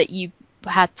pet that you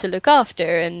had to look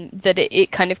after, and that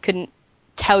it kind of couldn't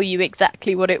tell you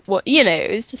exactly what. It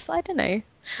was just, I don't know.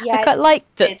 Yeah, I quite like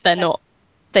that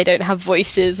they don't have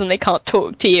voices and they can't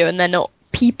talk to you, and they're not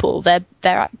people. They're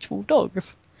actual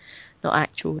dogs, not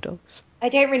actual dogs. I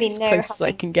don't really As know close how as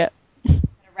I can get.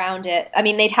 around it. I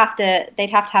mean, they'd have to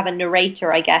have a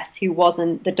narrator, I guess, who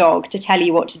wasn't the dog to tell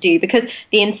you what to do, because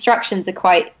the instructions are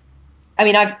quite. I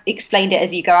mean, I've explained it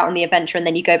as you go out on the adventure and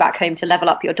then you go back home to level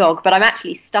up your dog, but I'm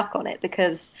actually stuck on it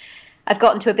because I've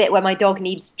gotten to a bit where my dog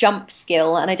needs jump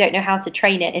skill and I don't know how to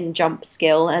train it in jump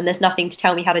skill, and there's nothing to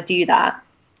tell me how to do that.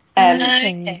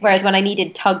 Okay. Whereas when I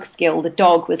needed tug skill, the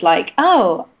dog was like,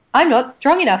 "Oh, I'm not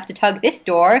strong enough to tug this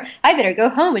door. I better go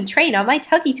home and train on my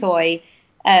tuggy toy."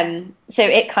 So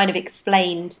it kind of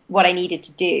explained what I needed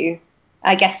to do.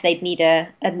 I guess they'd need a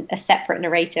separate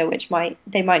narrator, which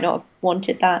they might not have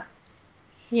wanted that.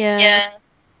 Yeah.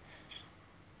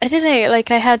 I don't know.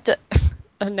 Like I had.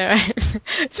 Oh no, I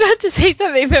was about to say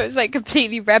something that was like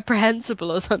completely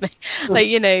reprehensible or something.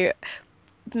 Like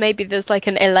maybe there's like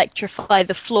an electrify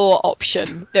the floor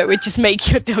option that would just make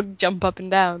your dog jump up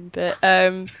and down, but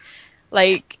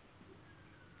like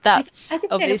I that's didn't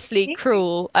know obviously that.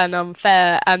 cruel and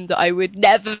unfair, and I would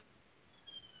never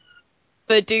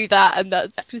do that. And I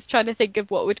was trying to think of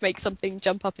what would make something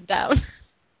jump up and down.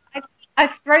 I've,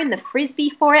 I've thrown the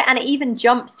frisbee for it, and it even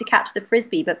jumps to catch the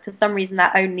frisbee, but for some reason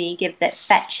that only gives it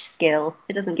fetch skill.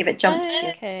 It doesn't give it jump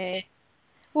skill. Okay.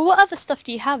 Well, what other stuff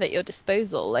do you have at your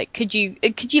disposal? Like, could you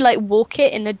like walk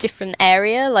it in a different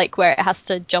area, like where it has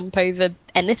to jump over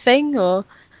anything, or?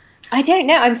 I don't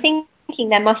know. I'm thinking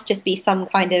there must just be some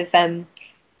kind of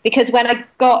because when I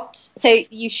got so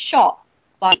you shop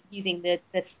by using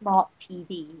the smart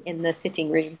TV in the sitting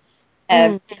room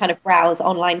Mm. to kind of browse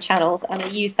online channels, and I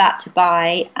used that to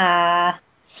buy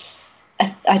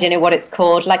I don't know what it's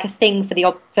called, like a thing for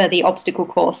the obstacle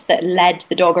course that led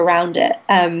the dog around it.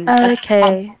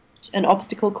 Okay. An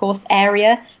obstacle course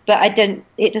area, but I don't.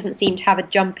 It doesn't seem to have a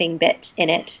jumping bit in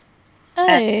it,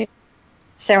 Oh.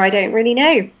 so I don't really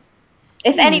know.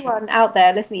 If Hmm. anyone out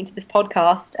there listening to this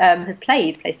podcast has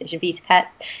played PlayStation Vita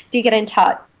Pets, do get in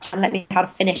touch and let me know how to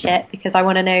finish it because I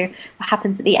want to know what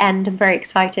happens at the end. I'm very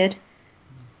excited.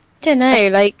 Don't know,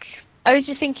 like I was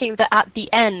just thinking that at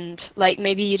the end, like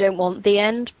maybe you don't want the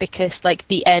end because like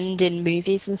the end in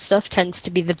movies and stuff tends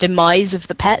to be the demise of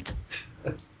the pet.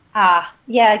 Ah,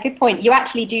 yeah, good point. You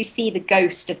actually do see the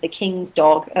ghost of the king's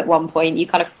dog at one point. You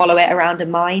kind of follow it around a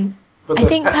mine. But I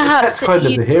think the pet's perhaps kind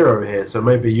of you. the hero here, so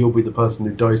maybe you'll be the person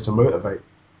who dies to motivate.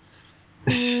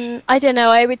 I don't know.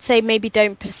 I would say maybe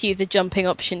don't pursue the jumping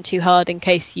option too hard in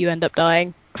case you end up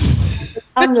dying.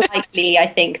 Unlikely, I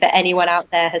think, that anyone out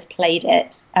there has played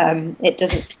it. It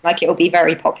doesn't seem like it will be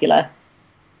very popular.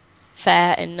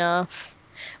 Fair enough.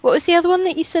 What was the other one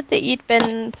that you said that you'd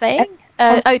been playing?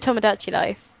 Tomodachi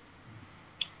Life.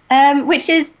 Which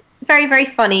is very, very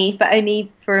funny, but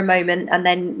only for a moment, and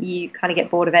then you kind of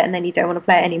get bored of it, and then you don't want to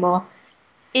play it anymore.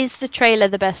 Is the trailer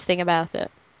the best thing about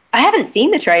it? I haven't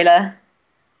seen the trailer.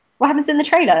 What happens in the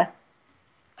trailer?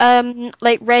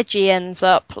 Like Reggie ends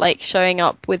up like showing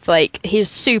up with like he's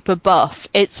super buff.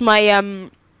 It's my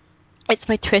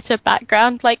Twitter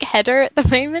background like header at the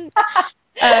moment.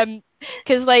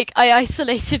 Because like I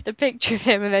isolated the picture of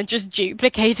him and then just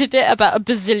duplicated it about a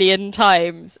bazillion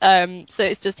times. So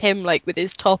it's just him like with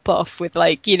his top off, with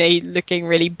like looking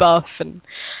really buff and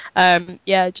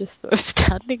yeah, just sort of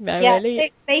standing there Yeah, really so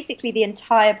basically the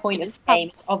entire point in of his the game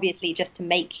is pants. obviously just to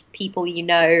make people you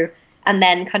know and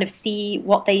then kind of see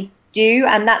what they do,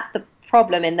 and that's the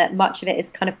problem in that much of it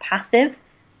is kind of passive.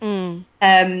 Mm.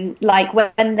 Like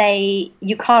when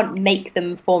you can't make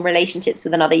them form relationships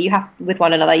with one another.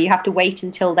 You have to wait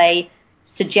until they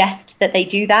suggest that they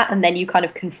do that, and then you kind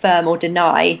of confirm or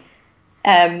deny.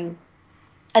 And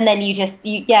then you just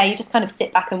kind of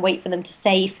sit back and wait for them to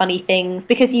say funny things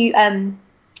because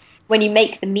when you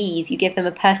make the Miis, you give them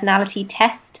a personality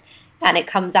test, and it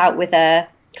comes out with a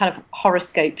kind of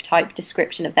horoscope type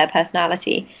description of their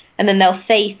personality. And then they'll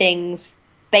say things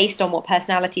based on what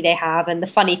personality they have. And the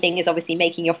funny thing is obviously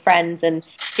making your friends and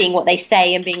seeing what they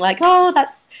say and being like, oh,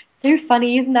 that's so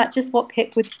funny. Isn't that just what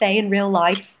Pip would say in real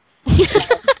life?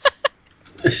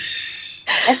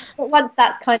 But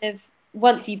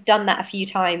once you've done that a few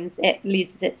times, it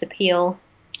loses its appeal.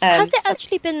 Has it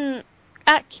actually been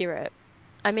accurate?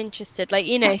 I'm interested. Like,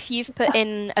 if you've put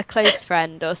in a close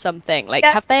friend or something, like,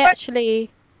 Yeah, have they actually?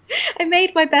 I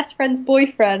made my best friend's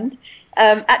boyfriend.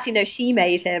 Actually, no, she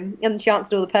made him, and she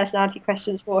answered all the personality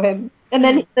questions for him. And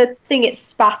then the thing it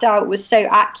spat out was so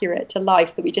accurate to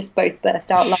life that we just both burst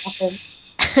out laughing.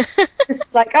 This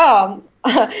was like, oh,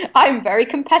 I'm very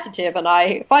competitive, and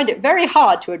I find it very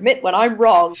hard to admit when I'm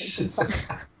wrong. It's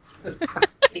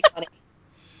pretty funny.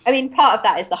 I mean, part of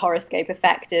that is the horoscope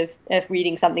effect of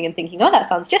reading something and thinking, oh, that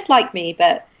sounds just like me,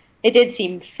 but it did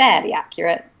seem fairly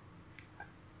accurate.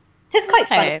 So it's quite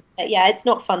fun. Okay. But yeah, it's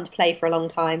not fun to play for a long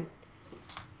time.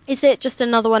 Is it just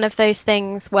another one of those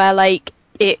things where, like,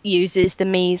 it uses the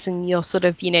Mii's and you're sort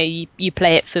of, you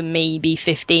play it for maybe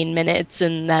 15 minutes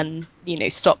and then,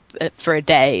 stop it for a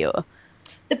day or?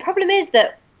 The problem is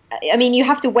that, I mean, you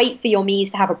have to wait for your Miis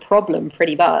to have a problem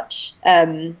pretty much.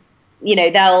 They'll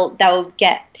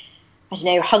get, I don't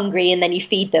know, hungry, and then you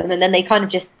feed them, and then they kind of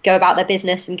just go about their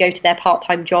business and go to their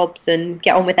part-time jobs and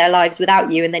get on with their lives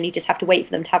without you, and then you just have to wait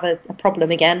for them to have a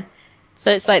problem again.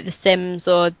 So it's like The Sims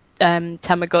or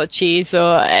Tamagotchis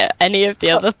or any of the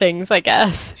other things, I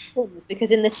guess. Sims,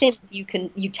 because in The Sims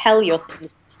you tell your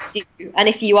Sims what to do, and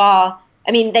if you are,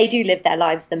 I mean, they do live their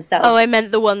lives Oh, themselves. I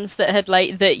meant the ones that had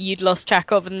like that you'd lost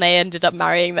track of and they ended up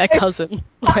marrying their cousin.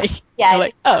 Like Yeah, you're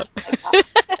like, oh. like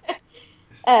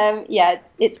that. Yeah,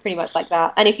 it's pretty much like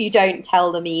that. And if you don't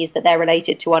tell the Miis that they're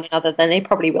related to one another, then they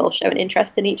probably will show an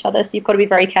interest in each other. So you've got to be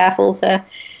very careful to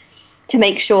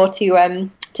make sure to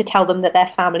tell them that they're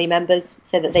family members,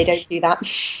 so that they don't do that.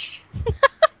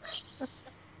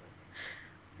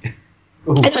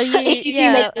 Ooh. And Are you if you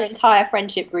do make yeah. your entire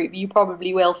friendship group, you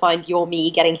probably will find your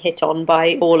Mii getting hit on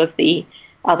by all of the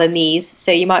other Miis.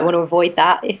 So you might want to avoid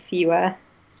that if you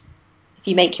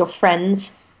make your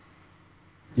friends.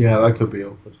 Yeah, that could be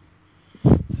awkward.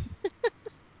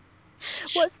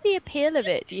 What's the appeal of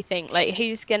it, do you think? Like,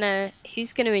 who's gonna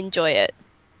enjoy it?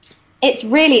 It's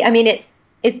really, I mean, it's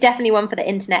definitely one for the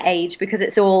internet age because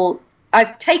it's all.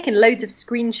 I've taken loads of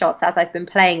screenshots as I've been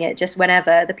playing it, just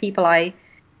whenever the people I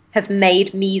have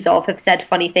made memes of have said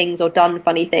funny things or done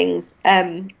funny things.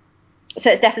 So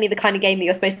it's definitely the kind of game that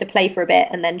you're supposed to play for a bit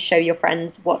and then show your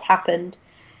friends what's happened.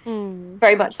 Mm.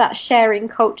 Very much that sharing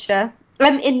culture.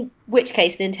 In which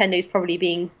case, Nintendo's probably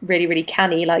being really, really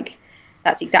canny. Like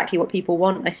that's exactly what people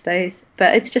want, I suppose.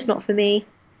 But it's just not for me.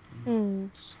 Mm.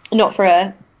 Not for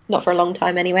a long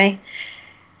time anyway.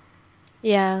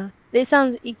 Yeah, it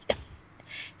sounds.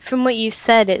 From what you've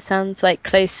said, it sounds like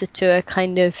closer to a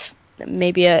kind of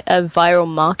maybe a viral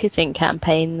marketing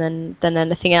campaign than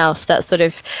anything else. That sort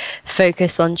of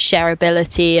focus on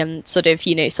shareability and sort of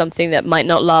something that might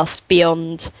not last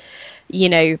beyond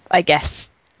I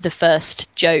guess the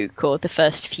first joke or the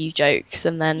first few jokes,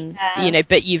 and then Yeah.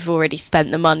 but you've already spent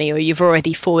the money or you've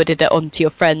already forwarded it on to your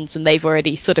friends and they've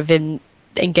already sort of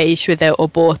engaged with it or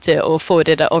bought it or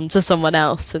forwarded it on to someone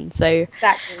else, and so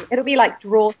Exactly. It'll be like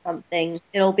draw something.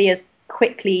 It'll be as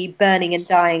quickly burning and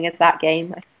dying as that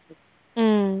game.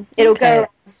 It'll go okay. around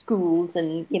schools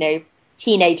and,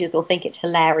 teenagers will think it's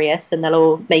hilarious and they'll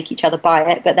all make each other buy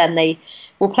it, but then they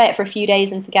will play it for a few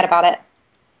days and forget about it.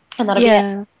 And that'll be it.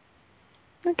 Yeah.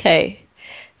 Okay.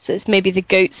 So it's maybe the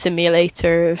goat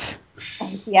simulator of.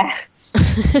 Yeah.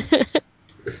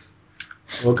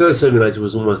 Well, Goat Simulator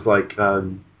was almost like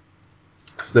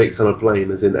Snakes on a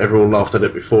Plane, as in everyone laughed at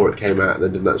it before it came out and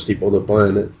then didn't actually bother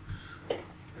buying it.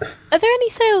 Are there any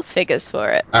sales figures for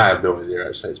it? I have no idea,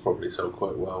 actually. It's probably sold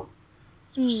quite well.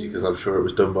 Especially because I'm sure it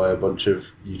was done by a bunch of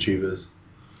YouTubers.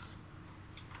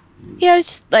 Yeah, I was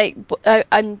just like,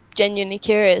 I'm genuinely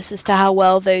curious as to how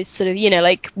well those sort of,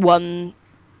 like one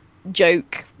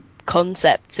joke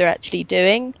concepts are actually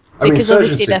doing. I mean, Because Surgeon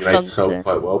obviously they're Simulator fun sold to.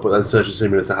 quite well, but then Surgeon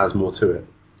Simulator has more to it.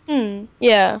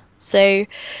 Yeah. So,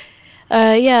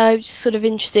 yeah, I'm just sort of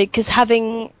interested because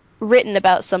having written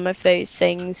about some of those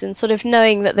things and sort of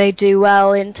knowing that they do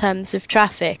well in terms of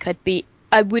traffic,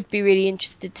 I would be really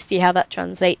interested to see how that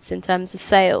translates in terms of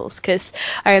sales, because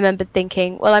I remember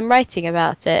thinking, well, I'm writing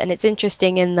about it and it's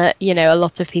interesting in that, a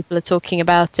lot of people are talking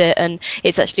about it and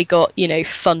it's actually got,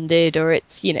 funded, or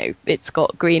it's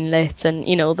got greenlit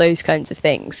and, all those kinds of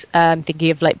things. I'm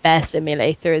thinking of like Bear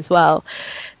Simulator as well.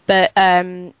 But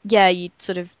yeah, you'd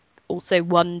sort of also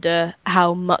wonder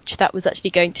how much that was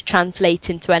actually going to translate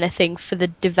into anything for the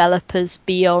developers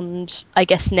beyond, I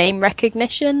guess, name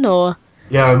recognition or.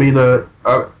 Yeah, I mean,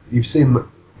 you've seen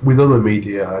with other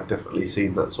media, I've definitely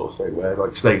seen that sort of thing where,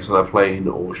 like, Snakes on a Plane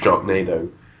or Sharknado,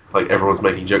 like, everyone's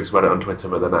making jokes about it on Twitter,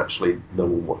 but then actually no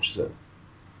one watches it.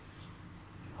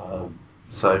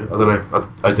 So, I don't know.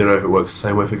 I don't know if it works the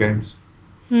same way for games.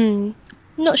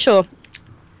 Not sure.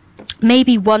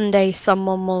 Maybe one day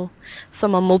someone will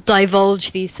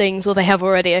divulge these things, or they have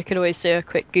already. I could always do a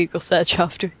quick Google search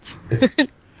afterwards.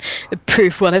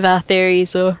 Prove one of our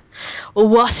theories or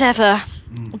whatever.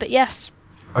 But yes,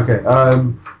 Okay,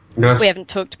 we haven't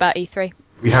talked about E3.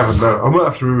 we haven't, no. I might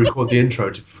have to re-record the intro,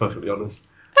 to be perfectly honest.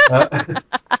 But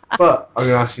I'm going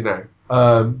to ask you now.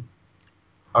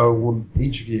 I want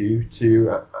each of you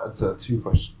to answer two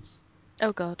questions.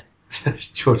 Oh God.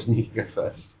 Jordan, you can go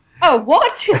first. Oh,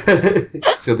 what?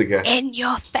 It's the other guess. In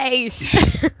your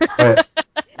face.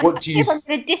 What do you? If I'm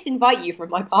going to disinvite you from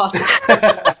my party.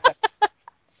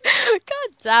 God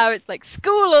damn, it's like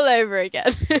school all over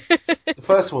again. The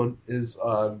first one is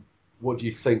what do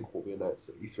you think will be announced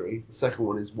at E3? The second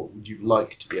one is what would you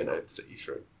like to be announced at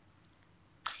E3?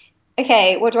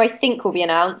 Okay, what do I think will be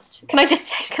announced? Can I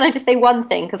just say one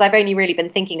thing because I've only really been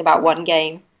thinking about one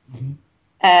game,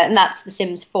 and that's The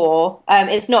Sims 4.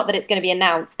 It's not that it's going to be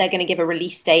announced; they're going to give a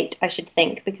release date, I should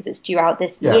think, because it's due out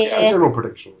this Yeah, year. a general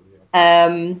prediction.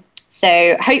 Yeah.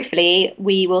 So hopefully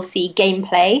we will see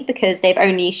gameplay because they've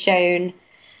only shown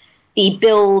the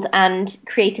build and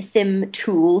create a sim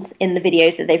tools in the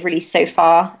videos that they've released so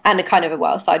far, and a kind of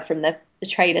well, aside from the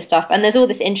trailer stuff. And there's all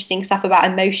this interesting stuff about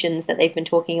emotions that they've been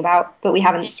talking about, but we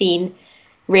haven't seen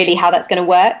really how that's going to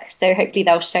work. So hopefully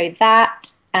they'll show that,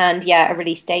 and yeah, a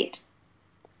release date.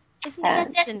 Isn't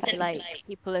Destiny like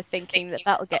people are thinking that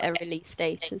that'll get a release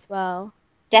date as well?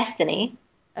 Destiny,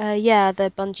 Yeah,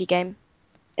 the Bungie game.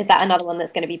 is that another one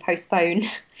that's going to be postponed?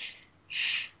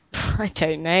 I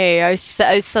don't know. I was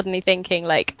suddenly thinking,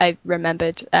 like, I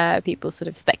remembered people sort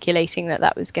of speculating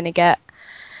that was going to get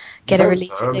a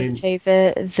release date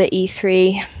over the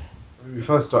E3. When we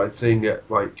first started seeing it,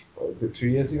 like, what was it, 2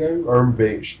 years ago? I remember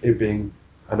it being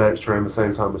announced around the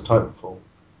same time as Titanfall.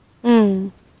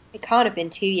 It can't have been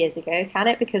 2 years ago, can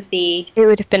it? Because the It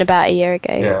would have been about a year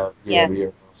ago. Yeah. a year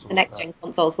or the something next like gen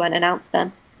consoles weren't announced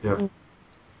then. that. Yeah.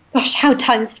 Gosh, how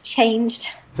times have changed.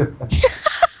 Okay.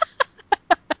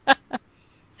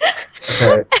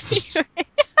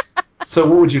 So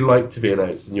what would you like to be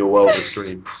announced in your wildest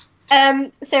dreams?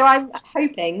 So I'm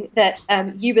hoping that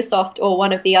Ubisoft or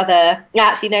one of the other,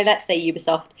 actually no, let's say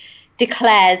Ubisoft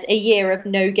declares a year of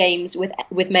no games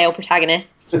with male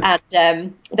protagonists, and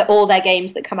that all their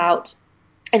games that come out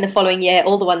in the following year,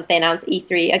 all the ones they announce at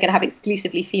E3, are going to have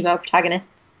exclusively female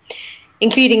protagonists,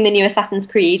 including the new Assassin's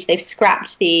Creed. They've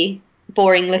scrapped the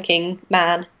boring-looking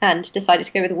man and decided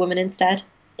to go with a woman instead.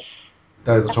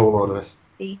 That is a tall order.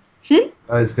 That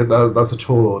is good. That's a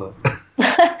tall order.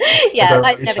 Yeah, I don't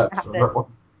that's rate never going to chats on happen. that one.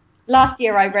 Last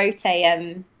year I wrote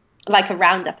a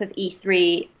roundup of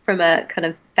E3 from a kind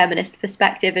of feminist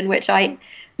perspective, in which I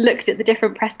looked at the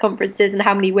different press conferences and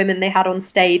how many women they had on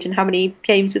stage and how many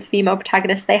games with female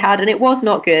protagonists they had, and it was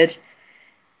not good.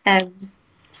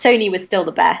 Sony was still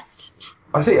the best.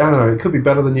 I don't know, it could be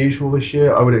better than usual this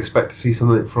year. I would expect to see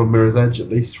something from Mirror's Edge at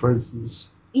least, for instance.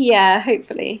 Yeah,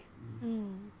 hopefully.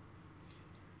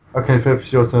 Okay, Pip,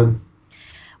 it's your turn.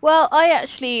 Well, I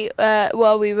actually,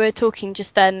 while we were talking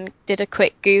just then, did a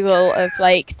quick Google of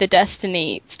like the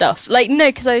Destiny stuff. Like, no,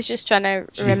 because I was just trying to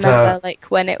remember like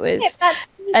when it was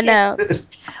announced.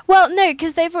 Well, no,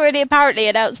 because they've already apparently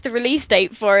announced the release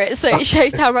date for it, so it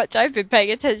shows how much I've been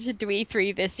paying attention to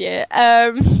E3 this year,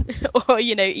 or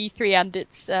E3 and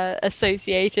its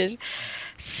associated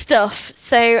stuff.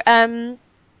 So,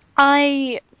 I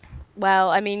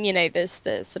mean, there's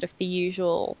the sort of the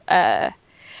usual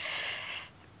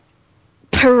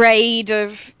parade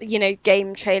of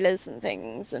game trailers and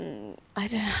things, and I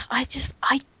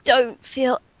don't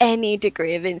feel any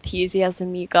degree of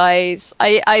enthusiasm, you guys.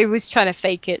 I was trying to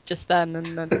fake it just then and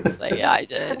then say I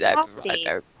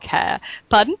don't care.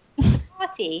 Pardon?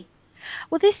 Party.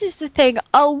 Well, this is the thing.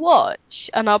 I'll watch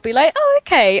and I'll be like, oh,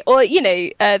 okay. Or,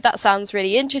 that sounds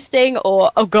really interesting.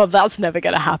 Or, oh, God, that's never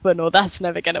going to happen. Or that's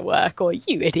never going to work. Or,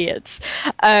 you idiots.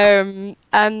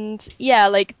 And yeah,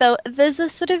 like there's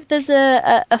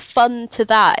a fun to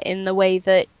that in the way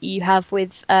that you have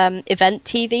with event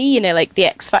TV, like the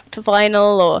X Factor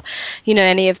vinyl or,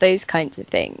 any of those kinds of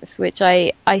things, which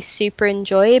I super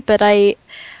enjoy. But I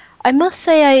must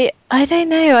say, I don't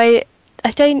know. I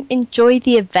don't enjoy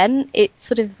the event. It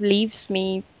sort of leaves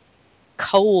me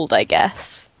cold, I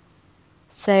guess.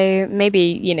 So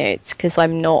maybe, it's because I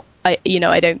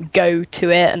don't go to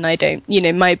it, and I don't,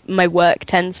 my work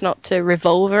tends not to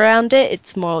revolve around it.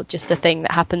 It's more just a thing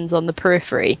that happens on the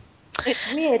periphery. It's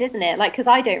weird, isn't it? Like, because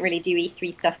I don't really do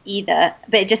E3 stuff either,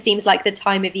 but it just seems like the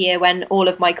time of year when all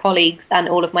of my colleagues and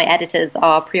all of my editors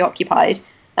are preoccupied,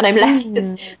 and I'm left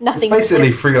with nothing. It's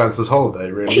basically freelancer's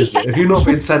holiday, really, isn't it? If you're not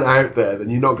being sent out there, then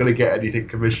you're not going to get anything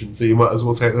commissioned, so you might as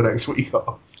well take the next week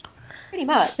off. Pretty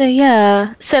much. So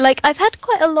yeah, so like I've had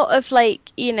quite a lot of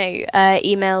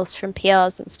emails from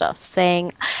PRs and stuff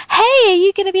saying, "Hey, are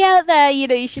you going to be out there?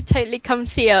 You should totally come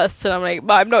see us." And I'm like,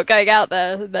 "But I'm not going out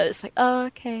there." But it's like, "Oh,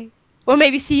 okay. Well,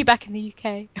 maybe see you back in the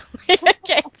UK."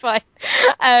 Okay, fine.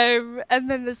 And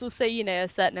then there's also a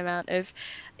certain amount of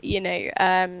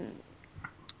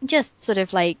just sort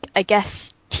of like, I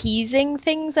guess, teasing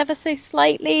things ever so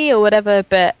slightly or whatever.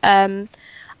 But I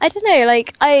don't know.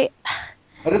 Like I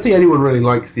don't think anyone really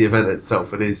likes the event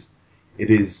itself. It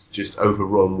is just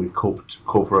overrun with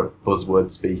corporate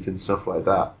buzzword speak and stuff like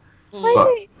that. But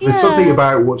there's something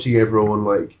about watching everyone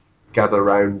like gather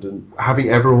around and having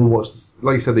everyone watch this,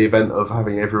 like you said, the event of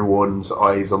having everyone's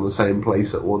eyes on the same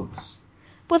place at once.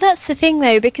 Well, that's the thing,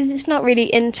 though, because it's not really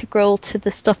integral to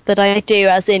the stuff that I do,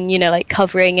 as in, like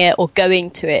covering it or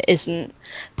going to it isn't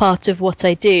part of what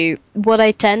I do. What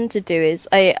I tend to do is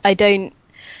I don't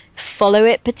follow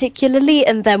it particularly,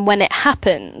 and then when it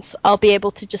happens, I'll be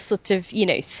able to just sort of,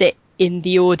 sit in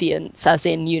the audience, as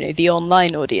in, the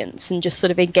online audience, and just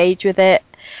sort of engage with it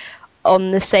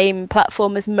on the same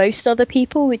platform as most other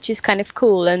people, which is kind of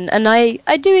cool, and I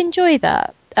do enjoy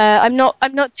that. I'm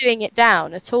not doing it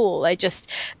down at all.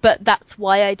 But that's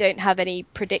why I don't have any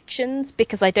predictions,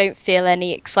 because I don't feel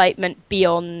any excitement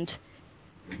beyond,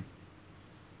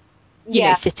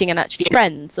 sitting and actually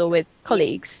friends or with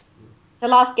colleagues. The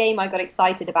last game I got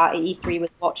excited about at E3 was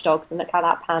Watch Dogs, and look how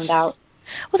that panned out.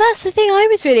 Well, that's the thing. I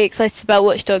was really excited about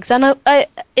Watch Dogs, and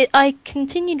I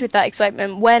continued with that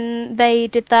excitement when they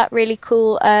did that really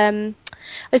cool. I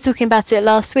was talking about it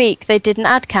last week. They did an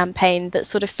ad campaign that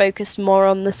sort of focused more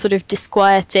on the sort of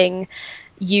disquieting,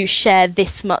 you share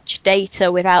this much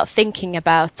data without thinking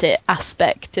about it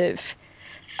aspect of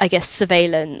I guess,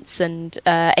 surveillance and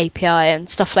API and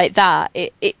stuff like that,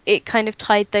 it kind of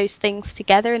tied those things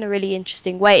together in a really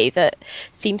interesting way that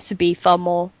seems to be far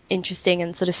more interesting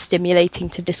and sort of stimulating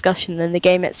to discussion than the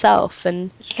game itself.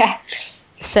 And Yeah.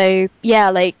 so,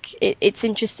 yeah, like, it's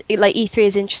interesting. Like, E3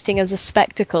 is interesting as a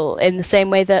spectacle in the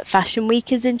same way that Fashion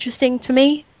Week is interesting to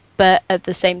me. But at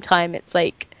the same time, it's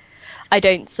like, I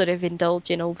don't sort of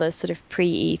indulge in all the sort of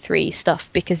pre-E3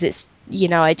 stuff because it's,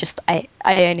 I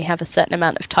only have a certain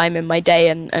amount of time in my day,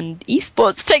 and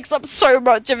esports takes up so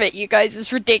much of it, you guys.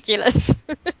 It's ridiculous.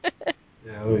 Yeah,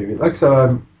 I know what you mean. Like I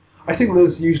said, I think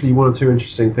there's usually one or two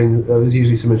interesting things. There's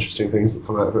usually some interesting things that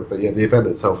come out of it, but yeah, the event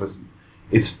itself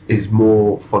is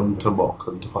more fun to mock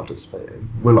than to participate in.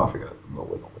 We're laughing at it, not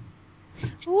with them.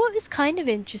 What was kind of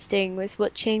interesting was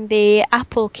watching the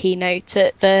Apple keynote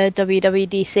at the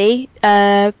WWDC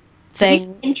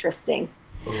thing. Interesting.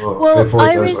 Oh, Well, before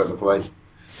it goes like the plane.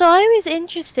 So I was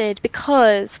interested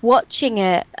because watching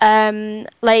it,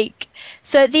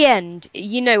 so at the end,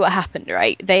 you know what happened,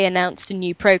 right? They announced a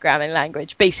new programming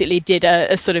language, basically did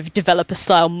a sort of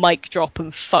developer-style mic drop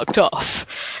and fucked off.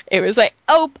 It was like,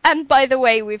 oh, and by the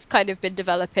way, we've kind of been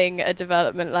developing a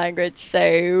development language,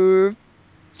 so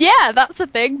yeah, that's a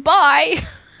thing, bye!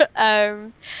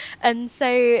 And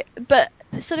so, but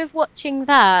sort of watching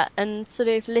that and sort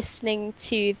of listening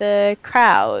to the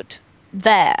crowd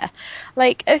there,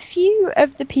 like a few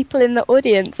of the people in the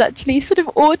audience actually sort of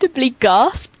audibly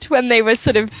gasped when they were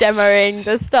sort of demoing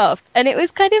the stuff, and it was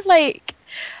kind of like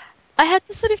I had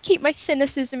to sort of keep my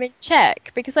cynicism in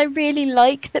check because I really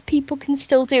like that people can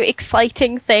still do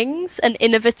exciting things and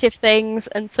innovative things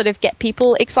and sort of get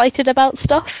people excited about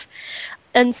stuff.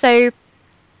 And so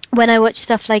when I watch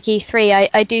stuff like E3,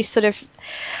 I do sort of,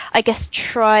 I guess,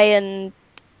 try and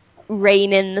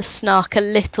rein in the snark a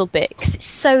little bit because it's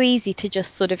so easy to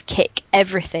just sort of kick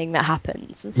everything that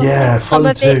happens, and sometimes some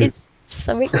of it is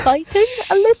so exciting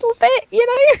a little bit,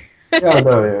 Yeah, I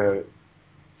know, yeah.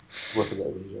 It's worth a bit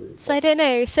of enjoyment. So I don't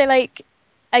know. So like,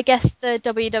 I guess the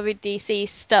WWDC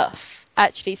stuff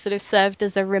actually sort of served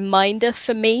as a reminder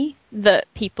for me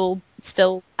that people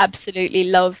still absolutely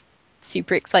love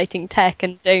super exciting tech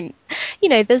and don't,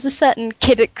 there's a certain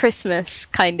kid at Christmas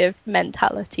kind of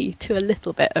mentality to a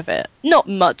little bit of it. Not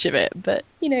much of it, but,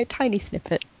 tiny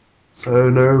snippet. So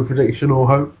no prediction or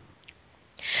hope?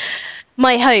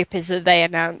 My hope is that they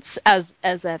announce, as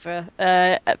ever,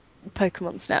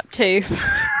 Pokemon Snap 2.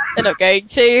 They're not going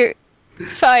to.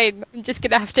 It's fine. I'm just going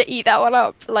to have to eat that one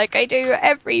up like I do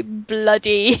every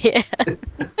bloody year.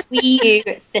 Wii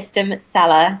U system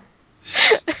seller.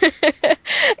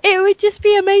 It would just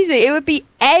be amazing. It would be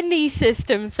any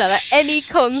system seller, any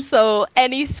console,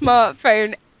 any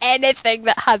smartphone, anything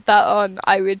that had that on.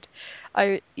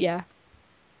 Yeah.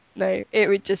 No, it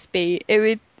would just be,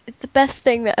 it's the best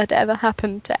thing that had ever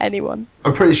happened to anyone.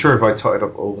 I'm pretty sure if I totted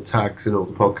up all the tags in all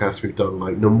the podcasts we've done,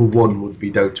 like number 1 would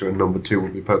be Dota and number 2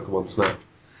 would be Pokemon Snap.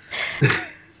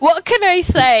 What can I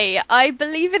say? I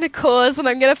believe in a cause and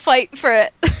I'm going to fight for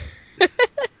it.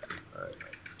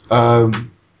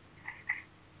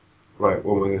 Right,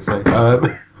 what am I going to say?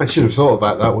 I should have thought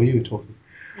about that while you were talking.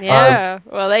 Yeah,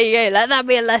 well, there you go. Let that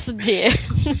be a lesson to you.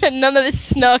 None of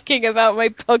this snarking about my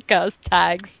podcast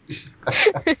tags.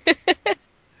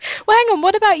 Well, hang on.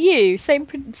 What about you? Same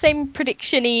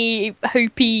prediction-y,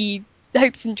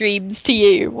 hopes and dreams to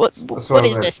you. What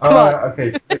is this? Come on.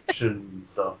 Okay, prediction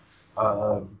stuff.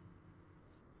 Oh,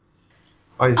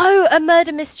 a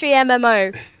murder mystery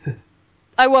MMO.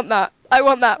 I want that. I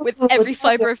want that with every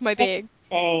fibre of my being.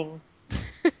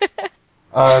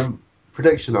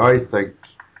 Prediction, I think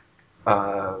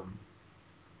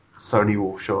Sony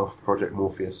will show off Project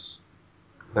Morpheus,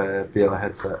 their VR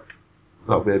headset.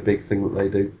 That'll be a big thing that they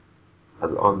do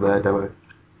on their demo.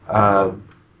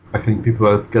 I think people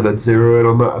are going to zero in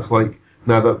on that. It's like,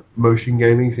 now that motion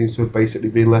gaming seems to have basically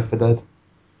been left for dead.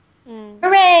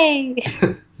 Hooray!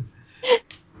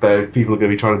 But people are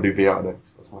going to be trying to do VR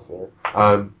next. That's my theory.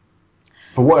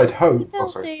 But what I'd hope... They'll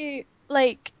do,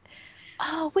 like...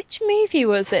 Oh, which movie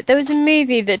was it? There was a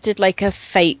movie that did like a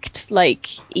faked like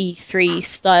E3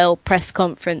 style press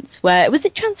conference where was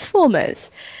it Transformers,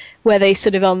 where they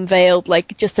sort of unveiled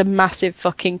like just a massive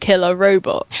fucking killer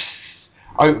robot.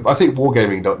 I think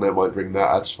Wargaming.net might bring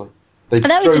that actually. They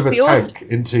drove a tank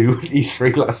into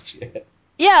E3 last year.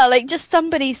 Yeah, like just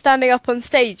somebody standing up on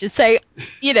stage and say,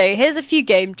 here's a few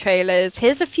game trailers,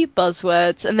 here's a few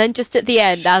buzzwords, and then just at the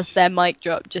end, as their mic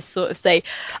drop, just sort of say,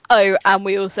 oh, and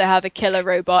we also have a killer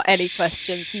robot. Any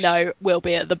questions? No, we'll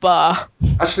be at the bar.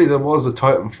 Actually, there was a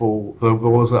Titanfall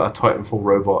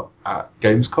robot at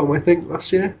Gamescom, I think,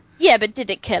 last year. Yeah, but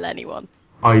did it kill anyone?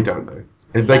 I don't know.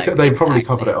 If No, they probably exactly.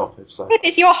 covered it up if so.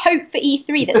 It's your hope for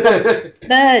E3 that's not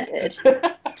murdered.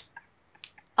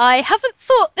 I haven't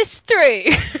thought this through.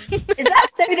 Is that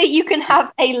so that you can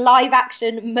have a live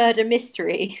action murder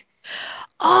mystery?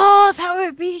 Oh, that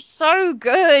would be so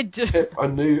good. I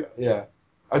knew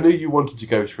you wanted to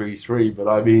go 3-3, but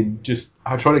I mean, just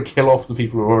I'm trying to kill off the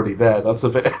people who are already there. That's a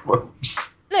bit much.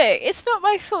 Look, it's not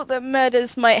my fault that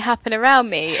murders might happen around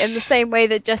me in the same way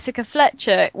that Jessica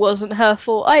Fletcher, it wasn't her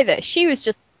fault either. She was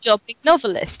just a jobbing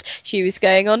novelist. She was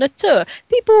going on a tour.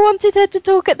 People wanted her to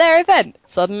talk at their event.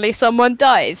 Suddenly someone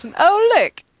dies. And oh,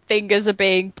 look, fingers are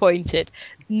being pointed.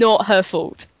 Not her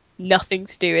fault. Nothing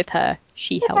to do with her.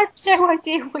 She helps. I have no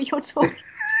idea what you're talking.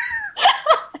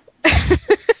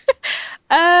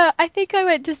 I think I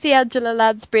went to see Angela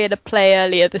Lansbury in a play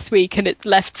earlier this week, and it's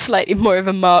left slightly more of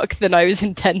a mark than I was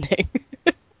intending.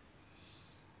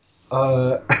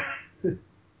 So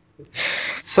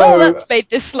Well, that's made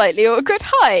this slightly awkward.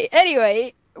 Hi.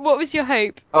 Anyway, what was your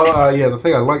hope? yeah, the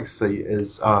thing I'd like to see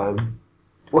is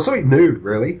something new,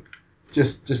 really.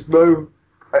 Just no.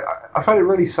 I find it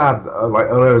really sad that like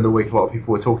earlier in the week, a lot of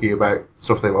people were talking about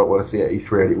stuff they might want to see at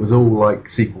E3, and it was all like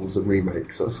sequels and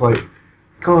remakes. So it's like,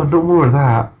 God, no more of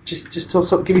that. Just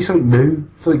give me something new,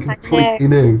 something completely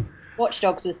new. Watch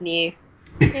Dogs was new.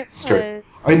 It's true.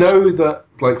 I know that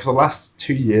like for the last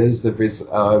 2 years there's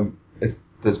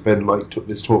been like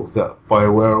this talk that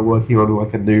BioWare are working on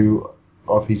like a new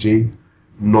RPG,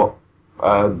 not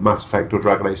Mass Effect or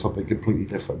Dragon Age, something completely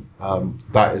different.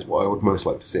 That is what I would most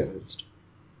like to see announced.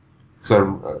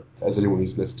 So, as anyone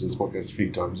who's listened to this podcast a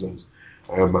few times knows,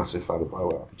 I am a massive fan of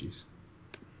BioWare RPGs.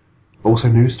 Also,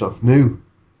 new stuff. New.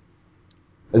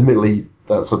 Admittedly,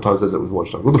 that sometimes does it with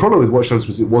Watch Dogs. Well, the problem with Watch Dogs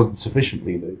was it wasn't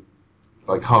sufficiently new.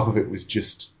 Like, half of it was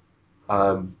just...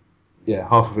 half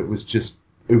of it was just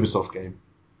Ubisoft game.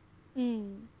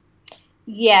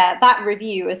 Yeah, that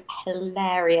review was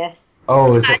hilarious.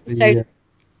 Oh, is it the...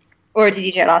 Or did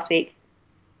you do it last week?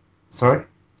 Sorry?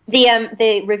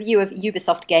 The review of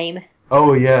Ubisoft game.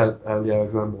 Oh, yeah,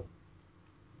 Alexander.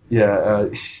 Yeah,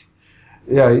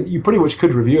 yeah, you pretty much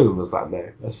could review them as that now.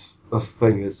 That's the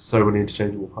thing, there's so many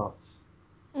interchangeable parts.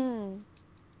 No,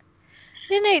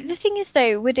 the thing is,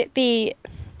 though, would it be...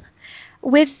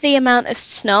 With the amount of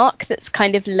snark that's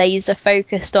kind of laser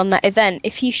focused on that event,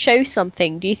 if you show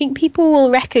something, do you think people will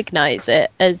recognise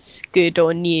it as good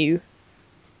or new?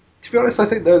 To be honest, I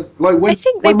think there's like when I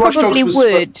think they Watch Dogs probably was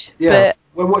would. But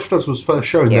when Watch Dogs was first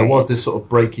shown, there was this sort of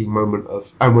breaking moment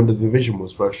of, and when The Division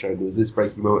was first shown, there was this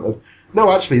breaking moment of,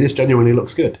 no, actually, this genuinely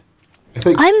looks good. I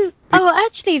think.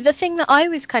 Actually, the thing that I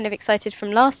was kind of excited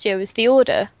from last year was The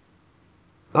Order.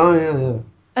 Oh yeah.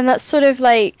 And that's sort of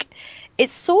like,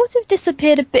 it's sort of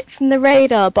disappeared a bit from the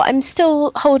radar, but I'm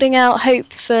still holding out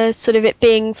hope for sort of it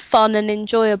being fun and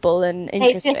enjoyable and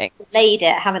interesting. They've just delayed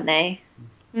it, haven't they?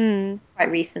 Mm.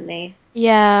 Quite recently.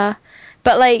 Yeah.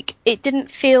 But, like, it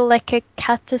didn't feel like a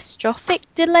catastrophic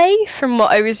delay from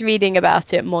what I was reading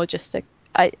about it, more just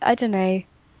I don't know.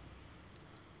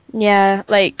 Yeah,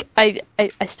 like, I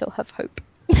still have hope.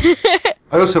 I'd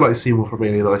also like to see more from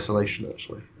Alien Isolation,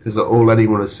 actually, because all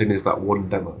anyone has seen is that one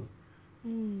demo.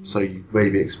 So you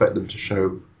maybe expect them to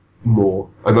show more,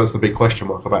 and that's the big question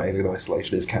mark about Alien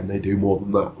Isolation: is can they do more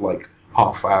than that? Like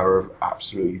half hour of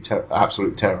absolute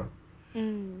terror.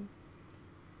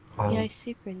 Yeah, I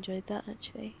super enjoyed that,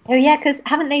 actually. Oh yeah, because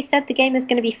haven't they said the game is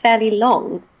going to be fairly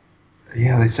long?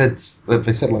 Yeah, they said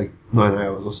like 9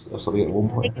 hours or something at one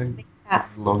point. I think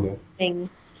longer.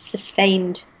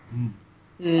 Sustained.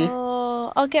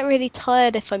 Oh, I'll get really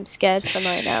tired if I'm scared for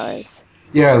 9 hours.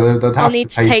 Yeah, they'd have I'll to need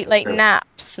to pace take it, like really.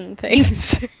 naps and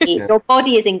things. Your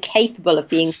body is incapable of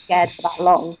being scared for that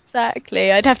long.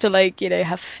 Exactly. I'd have to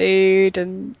have food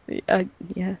and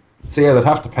yeah. So yeah, they'd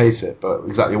have to pace it, but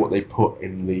exactly what they put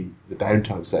in the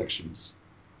downtime sections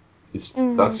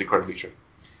that's incredibly true.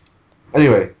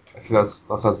 Anyway, I think that's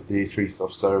answered the E3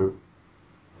 stuff. So,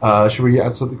 should we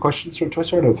answer the questions from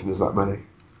Twitter? I don't think there's that many.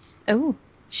 Oh,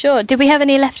 sure. Did we have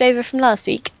any left over from last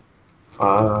week?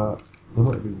 There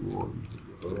might be one.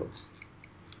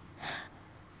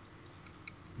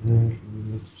 I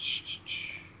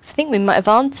think we might have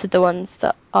answered the ones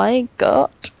that I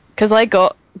got. Because I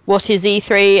got what is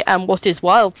E3 and what is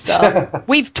WildStar.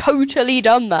 We've totally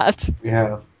done that.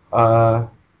 Yeah.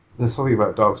 There's something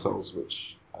about Dark Souls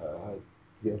which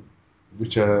might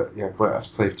have to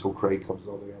save till Craig comes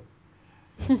on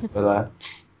again. But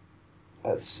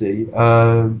let's see.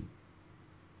 What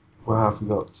have we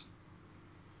got?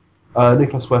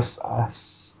 Nicholas West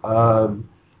asks, I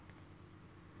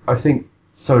think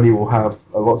Sony will have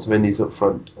lots of indies up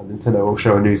front, and Nintendo will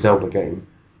show a new Zelda game.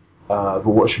 But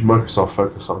what should Microsoft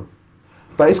focus on?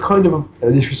 that is kind of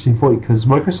an interesting point, because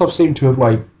Microsoft seem to have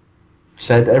like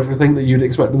said everything that you'd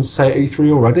expect them to say at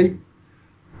E3 already.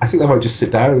 I think they might just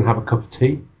sit down and have a cup of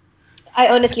tea. I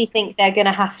honestly think they're going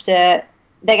to have to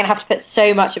put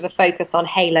so much of a focus on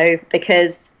Halo,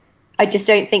 because I just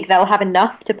don't think they'll have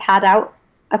enough to pad out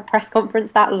a press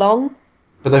conference that long.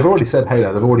 But they've already said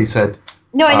Halo. They've already said.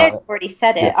 No, I know they've already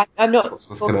said it. Yeah, I'm not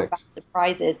talking about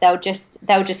surprises. They'll just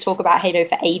talk about Halo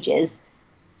for ages,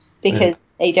 because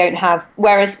they don't have.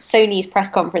 Whereas Sony's press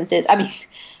conferences, I mean,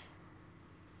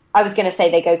 I was going to say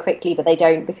they go quickly, but they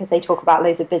don't, because they talk about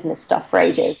loads of business stuff for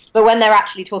ages. But when they're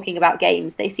actually talking about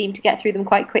games, they seem to get through them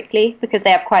quite quickly, because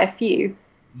they have quite a few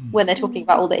when they're talking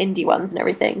about all the indie ones and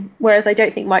everything. Whereas I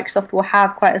don't think Microsoft will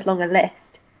have quite as long a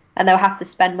list, and they'll have to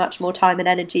spend much more time and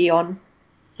energy on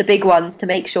the big ones to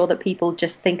make sure that people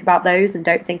just think about those and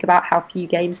don't think about how few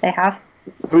games they have.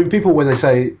 I mean, people, when they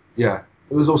say, it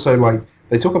was also like,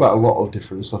 they talk about a lot of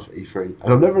different stuff at E3,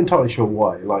 and I'm never entirely sure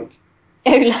why. Like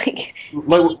TV.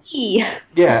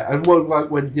 Yeah, and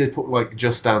like when you put like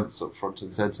Just Dance up front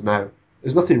and centre now,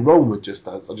 there's nothing wrong with Just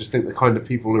Dance. I just think the kind of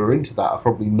people who are into that are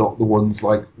probably not the ones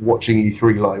like watching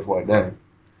E3 live right now.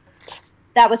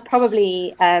 That was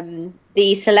probably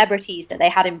the celebrities that they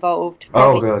had involved.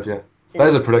 Oh god, yeah.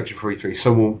 There's a prediction for E3.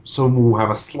 Someone will have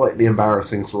a slightly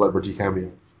embarrassing celebrity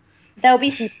cameo. There'll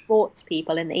be some sports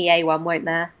people in the EA one, won't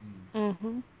there?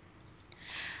 Mm-hmm.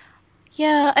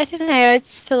 Yeah, I don't know. I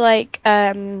just feel like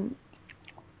for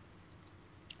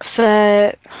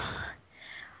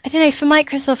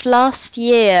Microsoft last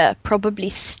year probably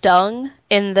stung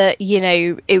in that,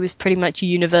 it was pretty much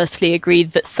universally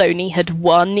agreed that Sony had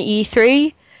won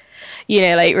E3.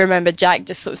 Like, remember Jack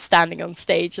just sort of standing on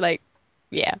stage like,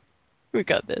 yeah, we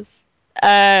got this.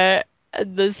 The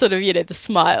sort of, the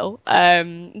smile.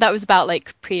 That was about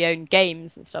like pre-owned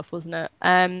games and stuff, wasn't it?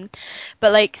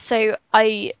 But like, so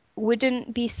I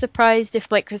wouldn't be surprised if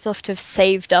Microsoft have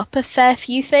saved up a fair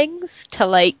few things to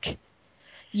like,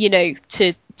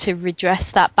 to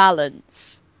redress that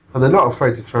balance. And they're not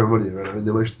afraid to throw money around. I mean,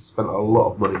 they mostly spent a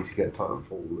lot of money to get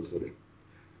Titanfall as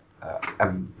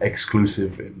an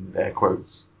exclusive in air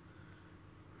quotes.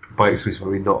 By exclusive,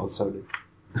 I mean not on Sony.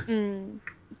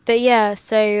 But yeah,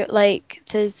 so like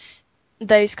there's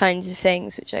those kinds of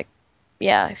things which I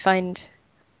find.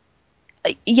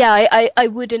 I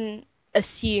wouldn't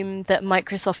assume that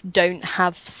Microsoft don't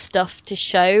have stuff to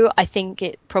show. I think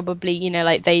it probably,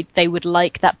 like they would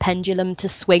like that pendulum to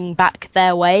swing back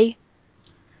their way.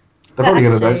 They're probably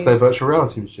going to announce their virtual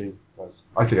reality machine.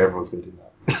 I think everyone's going to do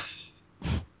that.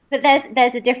 But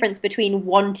there's a difference between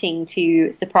wanting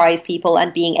to surprise people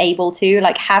and being able to,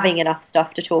 like, having enough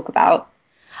stuff to talk about.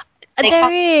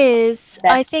 There is.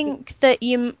 I think that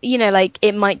like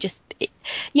it might just,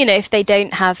 if they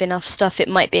don't have enough stuff, it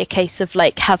might be a case of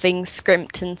like having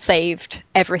scrimped and saved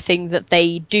everything that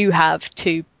they do have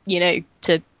to,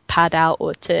 to pad out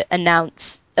or to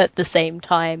announce at the same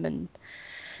time and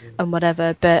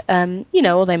whatever. But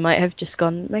or they might have just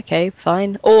gone, okay,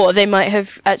 fine, or they might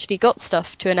have actually got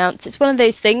stuff to announce. It's one of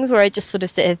those things where I just sort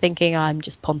of sit here thinking, I'm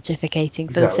just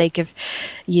pontificating for the sake of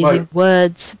using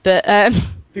words, but.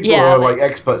 People who are like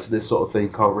experts in this sort of thing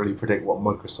can't really predict what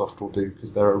Microsoft will do,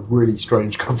 because they're a really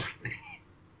strange company.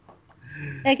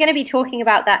 They're going to be talking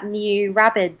about that new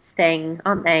Rabbids thing,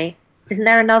 aren't they? Isn't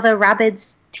there another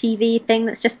Rabbids TV thing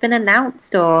that's just been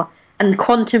announced? And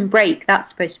Quantum Break, that's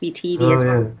supposed to be TV as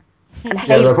well. Yeah. And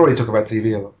they'll probably talk about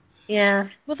TV a lot. Yeah.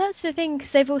 Well, that's the thing,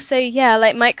 because they've also,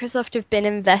 like Microsoft have been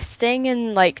investing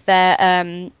in like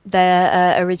their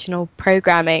original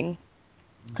programming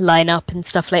lineup and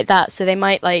stuff like that, so they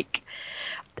might like,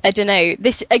 I don't know,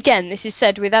 this is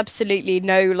said with absolutely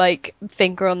no like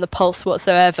finger on the pulse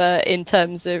whatsoever in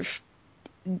terms of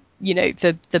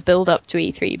the build up to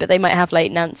E3, but they might have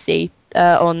like Nancy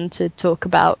on to talk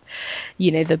about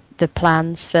the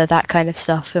plans for that kind of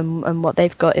stuff and what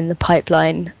they've got in the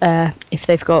pipeline, if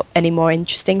they've got any more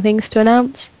interesting things to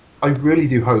announce. I really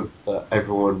do hope that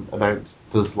everyone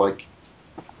does like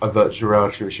a virtual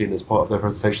reality machine as part of their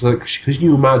presentation. Like, could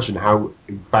you imagine how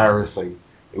embarrassing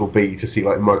it will be to see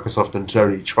like Microsoft and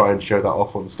Sony try and show that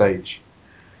off on stage?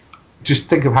 Just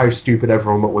think of how stupid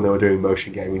everyone looked when they were doing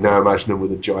motion gaming. Now imagine them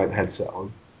with a giant headset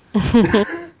on.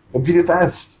 It'd be the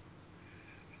best.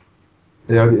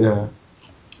 Yeah.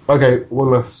 Okay, one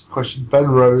last question. Ben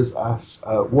Rose asks,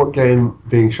 what game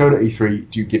being shown at E3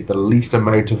 do you give the least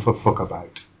amount of a fuck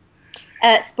about?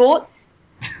 Sports.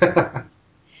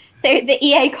 So the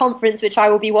EA conference, which I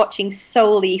will be watching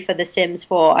solely for The Sims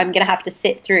 4, I'm going to have to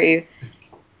sit through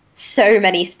so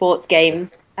many sports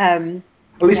games. At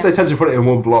least they tend to put it in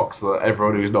one block so that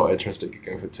everyone who's not interested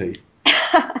can go for tea.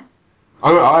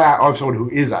 I'm someone who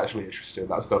is actually interested in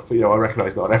that stuff, but I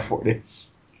recognise not everyone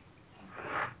is.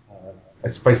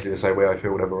 It's basically the same way I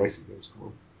feel whenever racing games come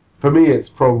on. For me, it's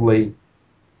probably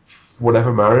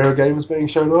whatever Mario game is being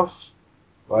shown off.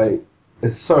 Like,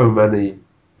 there's so many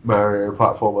Mario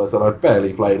platformers, and I've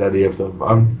barely played any of them.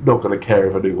 I'm not going to care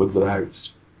if a new one's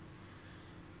announced.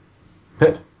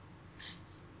 Pip?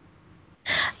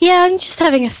 Yeah, I'm just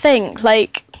having a think.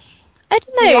 Like, I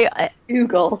don't know.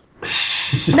 Google.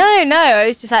 No, I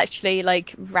was just actually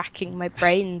like racking my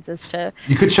brains as to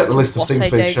You could check the list of what things I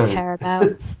being don't shown. care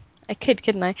about. I could,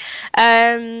 couldn't I?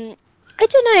 I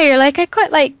don't know. Like, I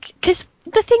quite like, because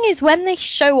the thing is, when they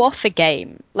show off a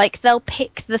game, like they'll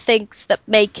pick the things that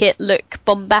make it look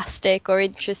bombastic or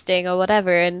interesting or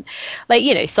whatever, and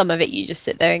like some of it you just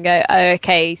sit there and go, oh,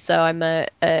 okay, so I'm a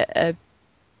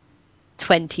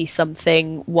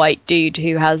 20-something white dude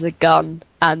who has a gun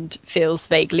and feels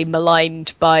vaguely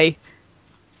maligned by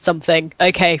something.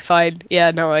 Okay, fine.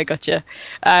 Yeah, no, I gotcha.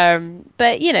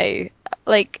 But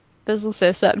like, there's also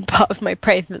a certain part of my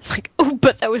brain that's like, oh,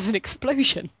 but there was an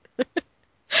explosion,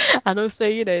 and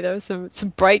also, there was some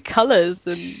bright colours,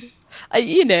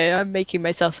 and I'm making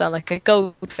myself sound like a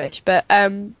goldfish. But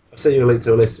I've sent you a link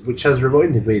to a list, which has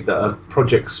reminded me that a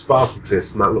Project Spark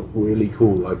exists, and that looked really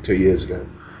cool like 2 years ago.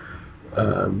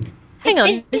 hang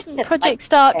on, isn't Project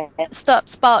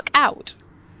Spark out?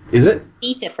 Is it?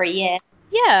 Beta for a year.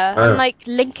 Yeah, Oh. and like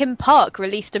Linkin Park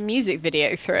released a music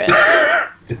video for it.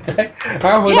 Did they?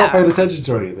 How have I not paid attention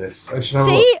to any of this? I should have a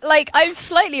See, look. like I'm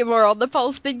slightly more on the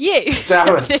pulse than you Damn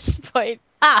at it. this point.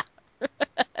 Ah,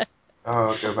 Oh,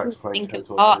 I'll go back to playing Think of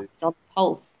KOTOR art 2. is on the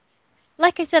pulse.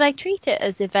 like I said, I treat it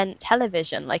as event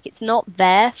television. Like it's not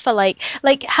there for like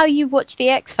how you watch the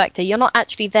X Factor. You're not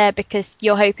actually there because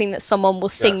you're hoping that someone will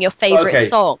sing your favorite Okay.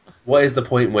 song. What is the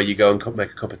point where you go and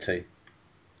make a cup of tea?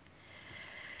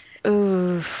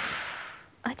 Ooh.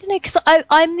 I don't know, because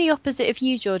I'm the opposite of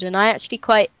you, Jordan. I actually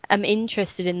quite am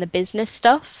interested in the business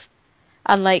stuff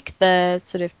and like the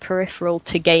sort of peripheral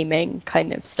to gaming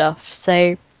kind of stuff.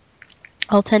 So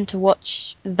I'll tend to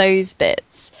watch those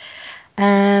bits.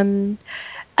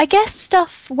 I guess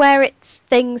stuff where it's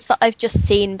things that I've just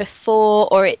seen before,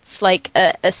 or it's like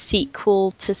a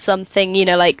sequel to something,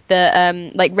 like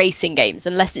the like racing games.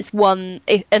 Unless it's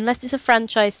unless it's a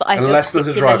franchise that I feel Unless there's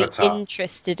a particularly driver tar.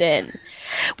 interested in.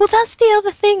 Well, that's the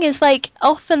other thing is like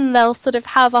often they'll sort of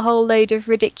have a whole load of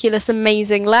ridiculous,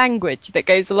 amazing language that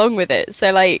goes along with it.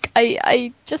 So like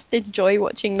I just enjoy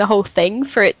watching the whole thing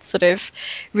for its sort of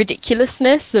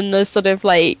ridiculousness and the sort of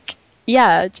like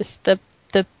just the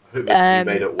Who must be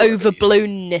made at work.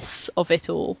 overblownness of it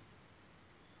all.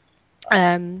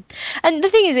 And the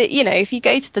thing is, if you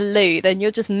go to the loo, then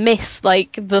you'll just miss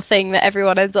like the thing that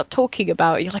everyone ends up talking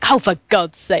about. You're like, oh, for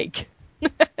God's sake.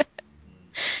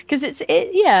 Because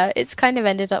it's kind of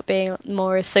ended up being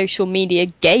more a social media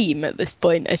game at this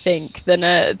point, I think, than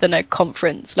a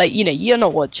conference. Like, you're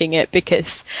not watching it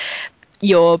because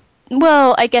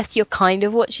I guess you're kind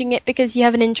of watching it because you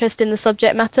have an interest in the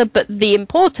subject matter, but the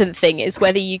important thing is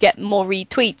whether you get more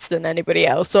retweets than anybody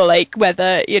else, or like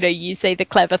whether, you say the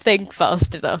clever thing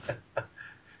fast enough.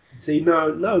 See,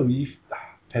 no,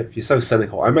 Pep, you're so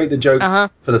cynical. I make the jokes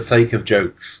for the sake of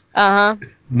jokes,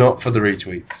 not for the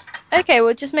retweets. Okay,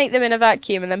 well, just make them in a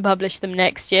vacuum and then publish them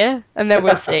next year, and then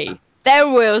we'll see.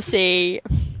 Then we'll see.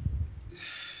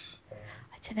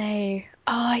 I don't know.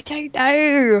 Oh, I don't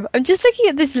know. I'm just looking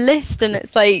at this list, and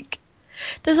it's like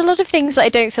there's a lot of things that I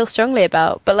don't feel strongly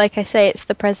about. But like I say, it's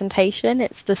the presentation.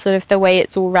 It's the sort of the way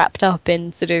it's all wrapped up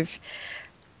in sort of,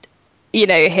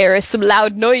 here are some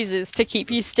loud noises to keep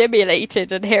you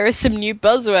stimulated, and here are some new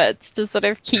buzzwords to sort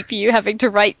of keep you having to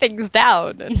write things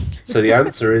down. And So the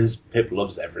answer is Pip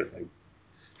loves everything.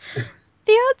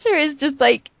 the answer is just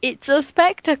like it's a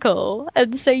spectacle,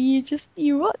 and so you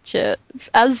watch it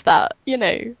as that,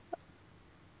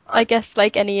 I guess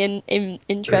like any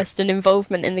interest and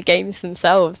involvement in the games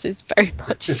themselves is very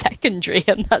much secondary,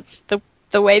 and that's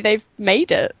the way they've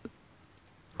made it.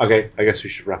 Okay, I guess we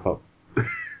should wrap up.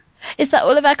 Is that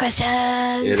all of our questions?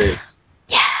 It is.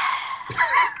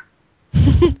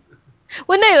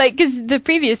 Well, no, like, because the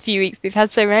previous few weeks we've had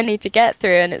so many to get through,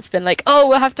 and it's been like, oh,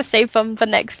 we'll have to save some for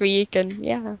next week, and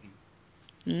yeah.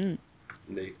 Indeed.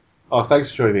 Oh, thanks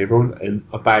for joining me, everyone. In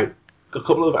about a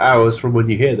couple of hours from when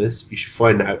you hear this, you should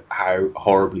find out how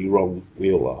horribly wrong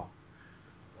we all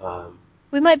are.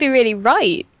 We might be really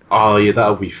right. Oh, yeah,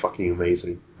 that'll be fucking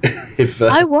amazing. If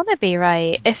I want to be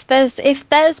right. If there's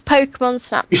Pokemon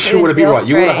Snap, you want to be right.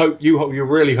 You want to hope. You're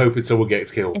really hoping someone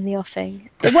gets killed. in the offing.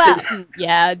 Well,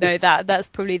 yeah, no, that's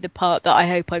probably the part that I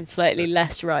hope I'm slightly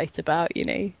less right about.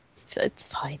 It's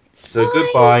fine. It's So fine.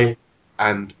 goodbye,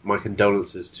 and my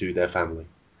condolences to their family.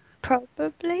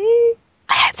 Probably.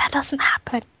 I hope that doesn't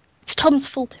happen. It's Tom's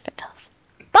fault if it does.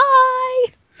 Bye!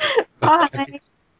 Bye.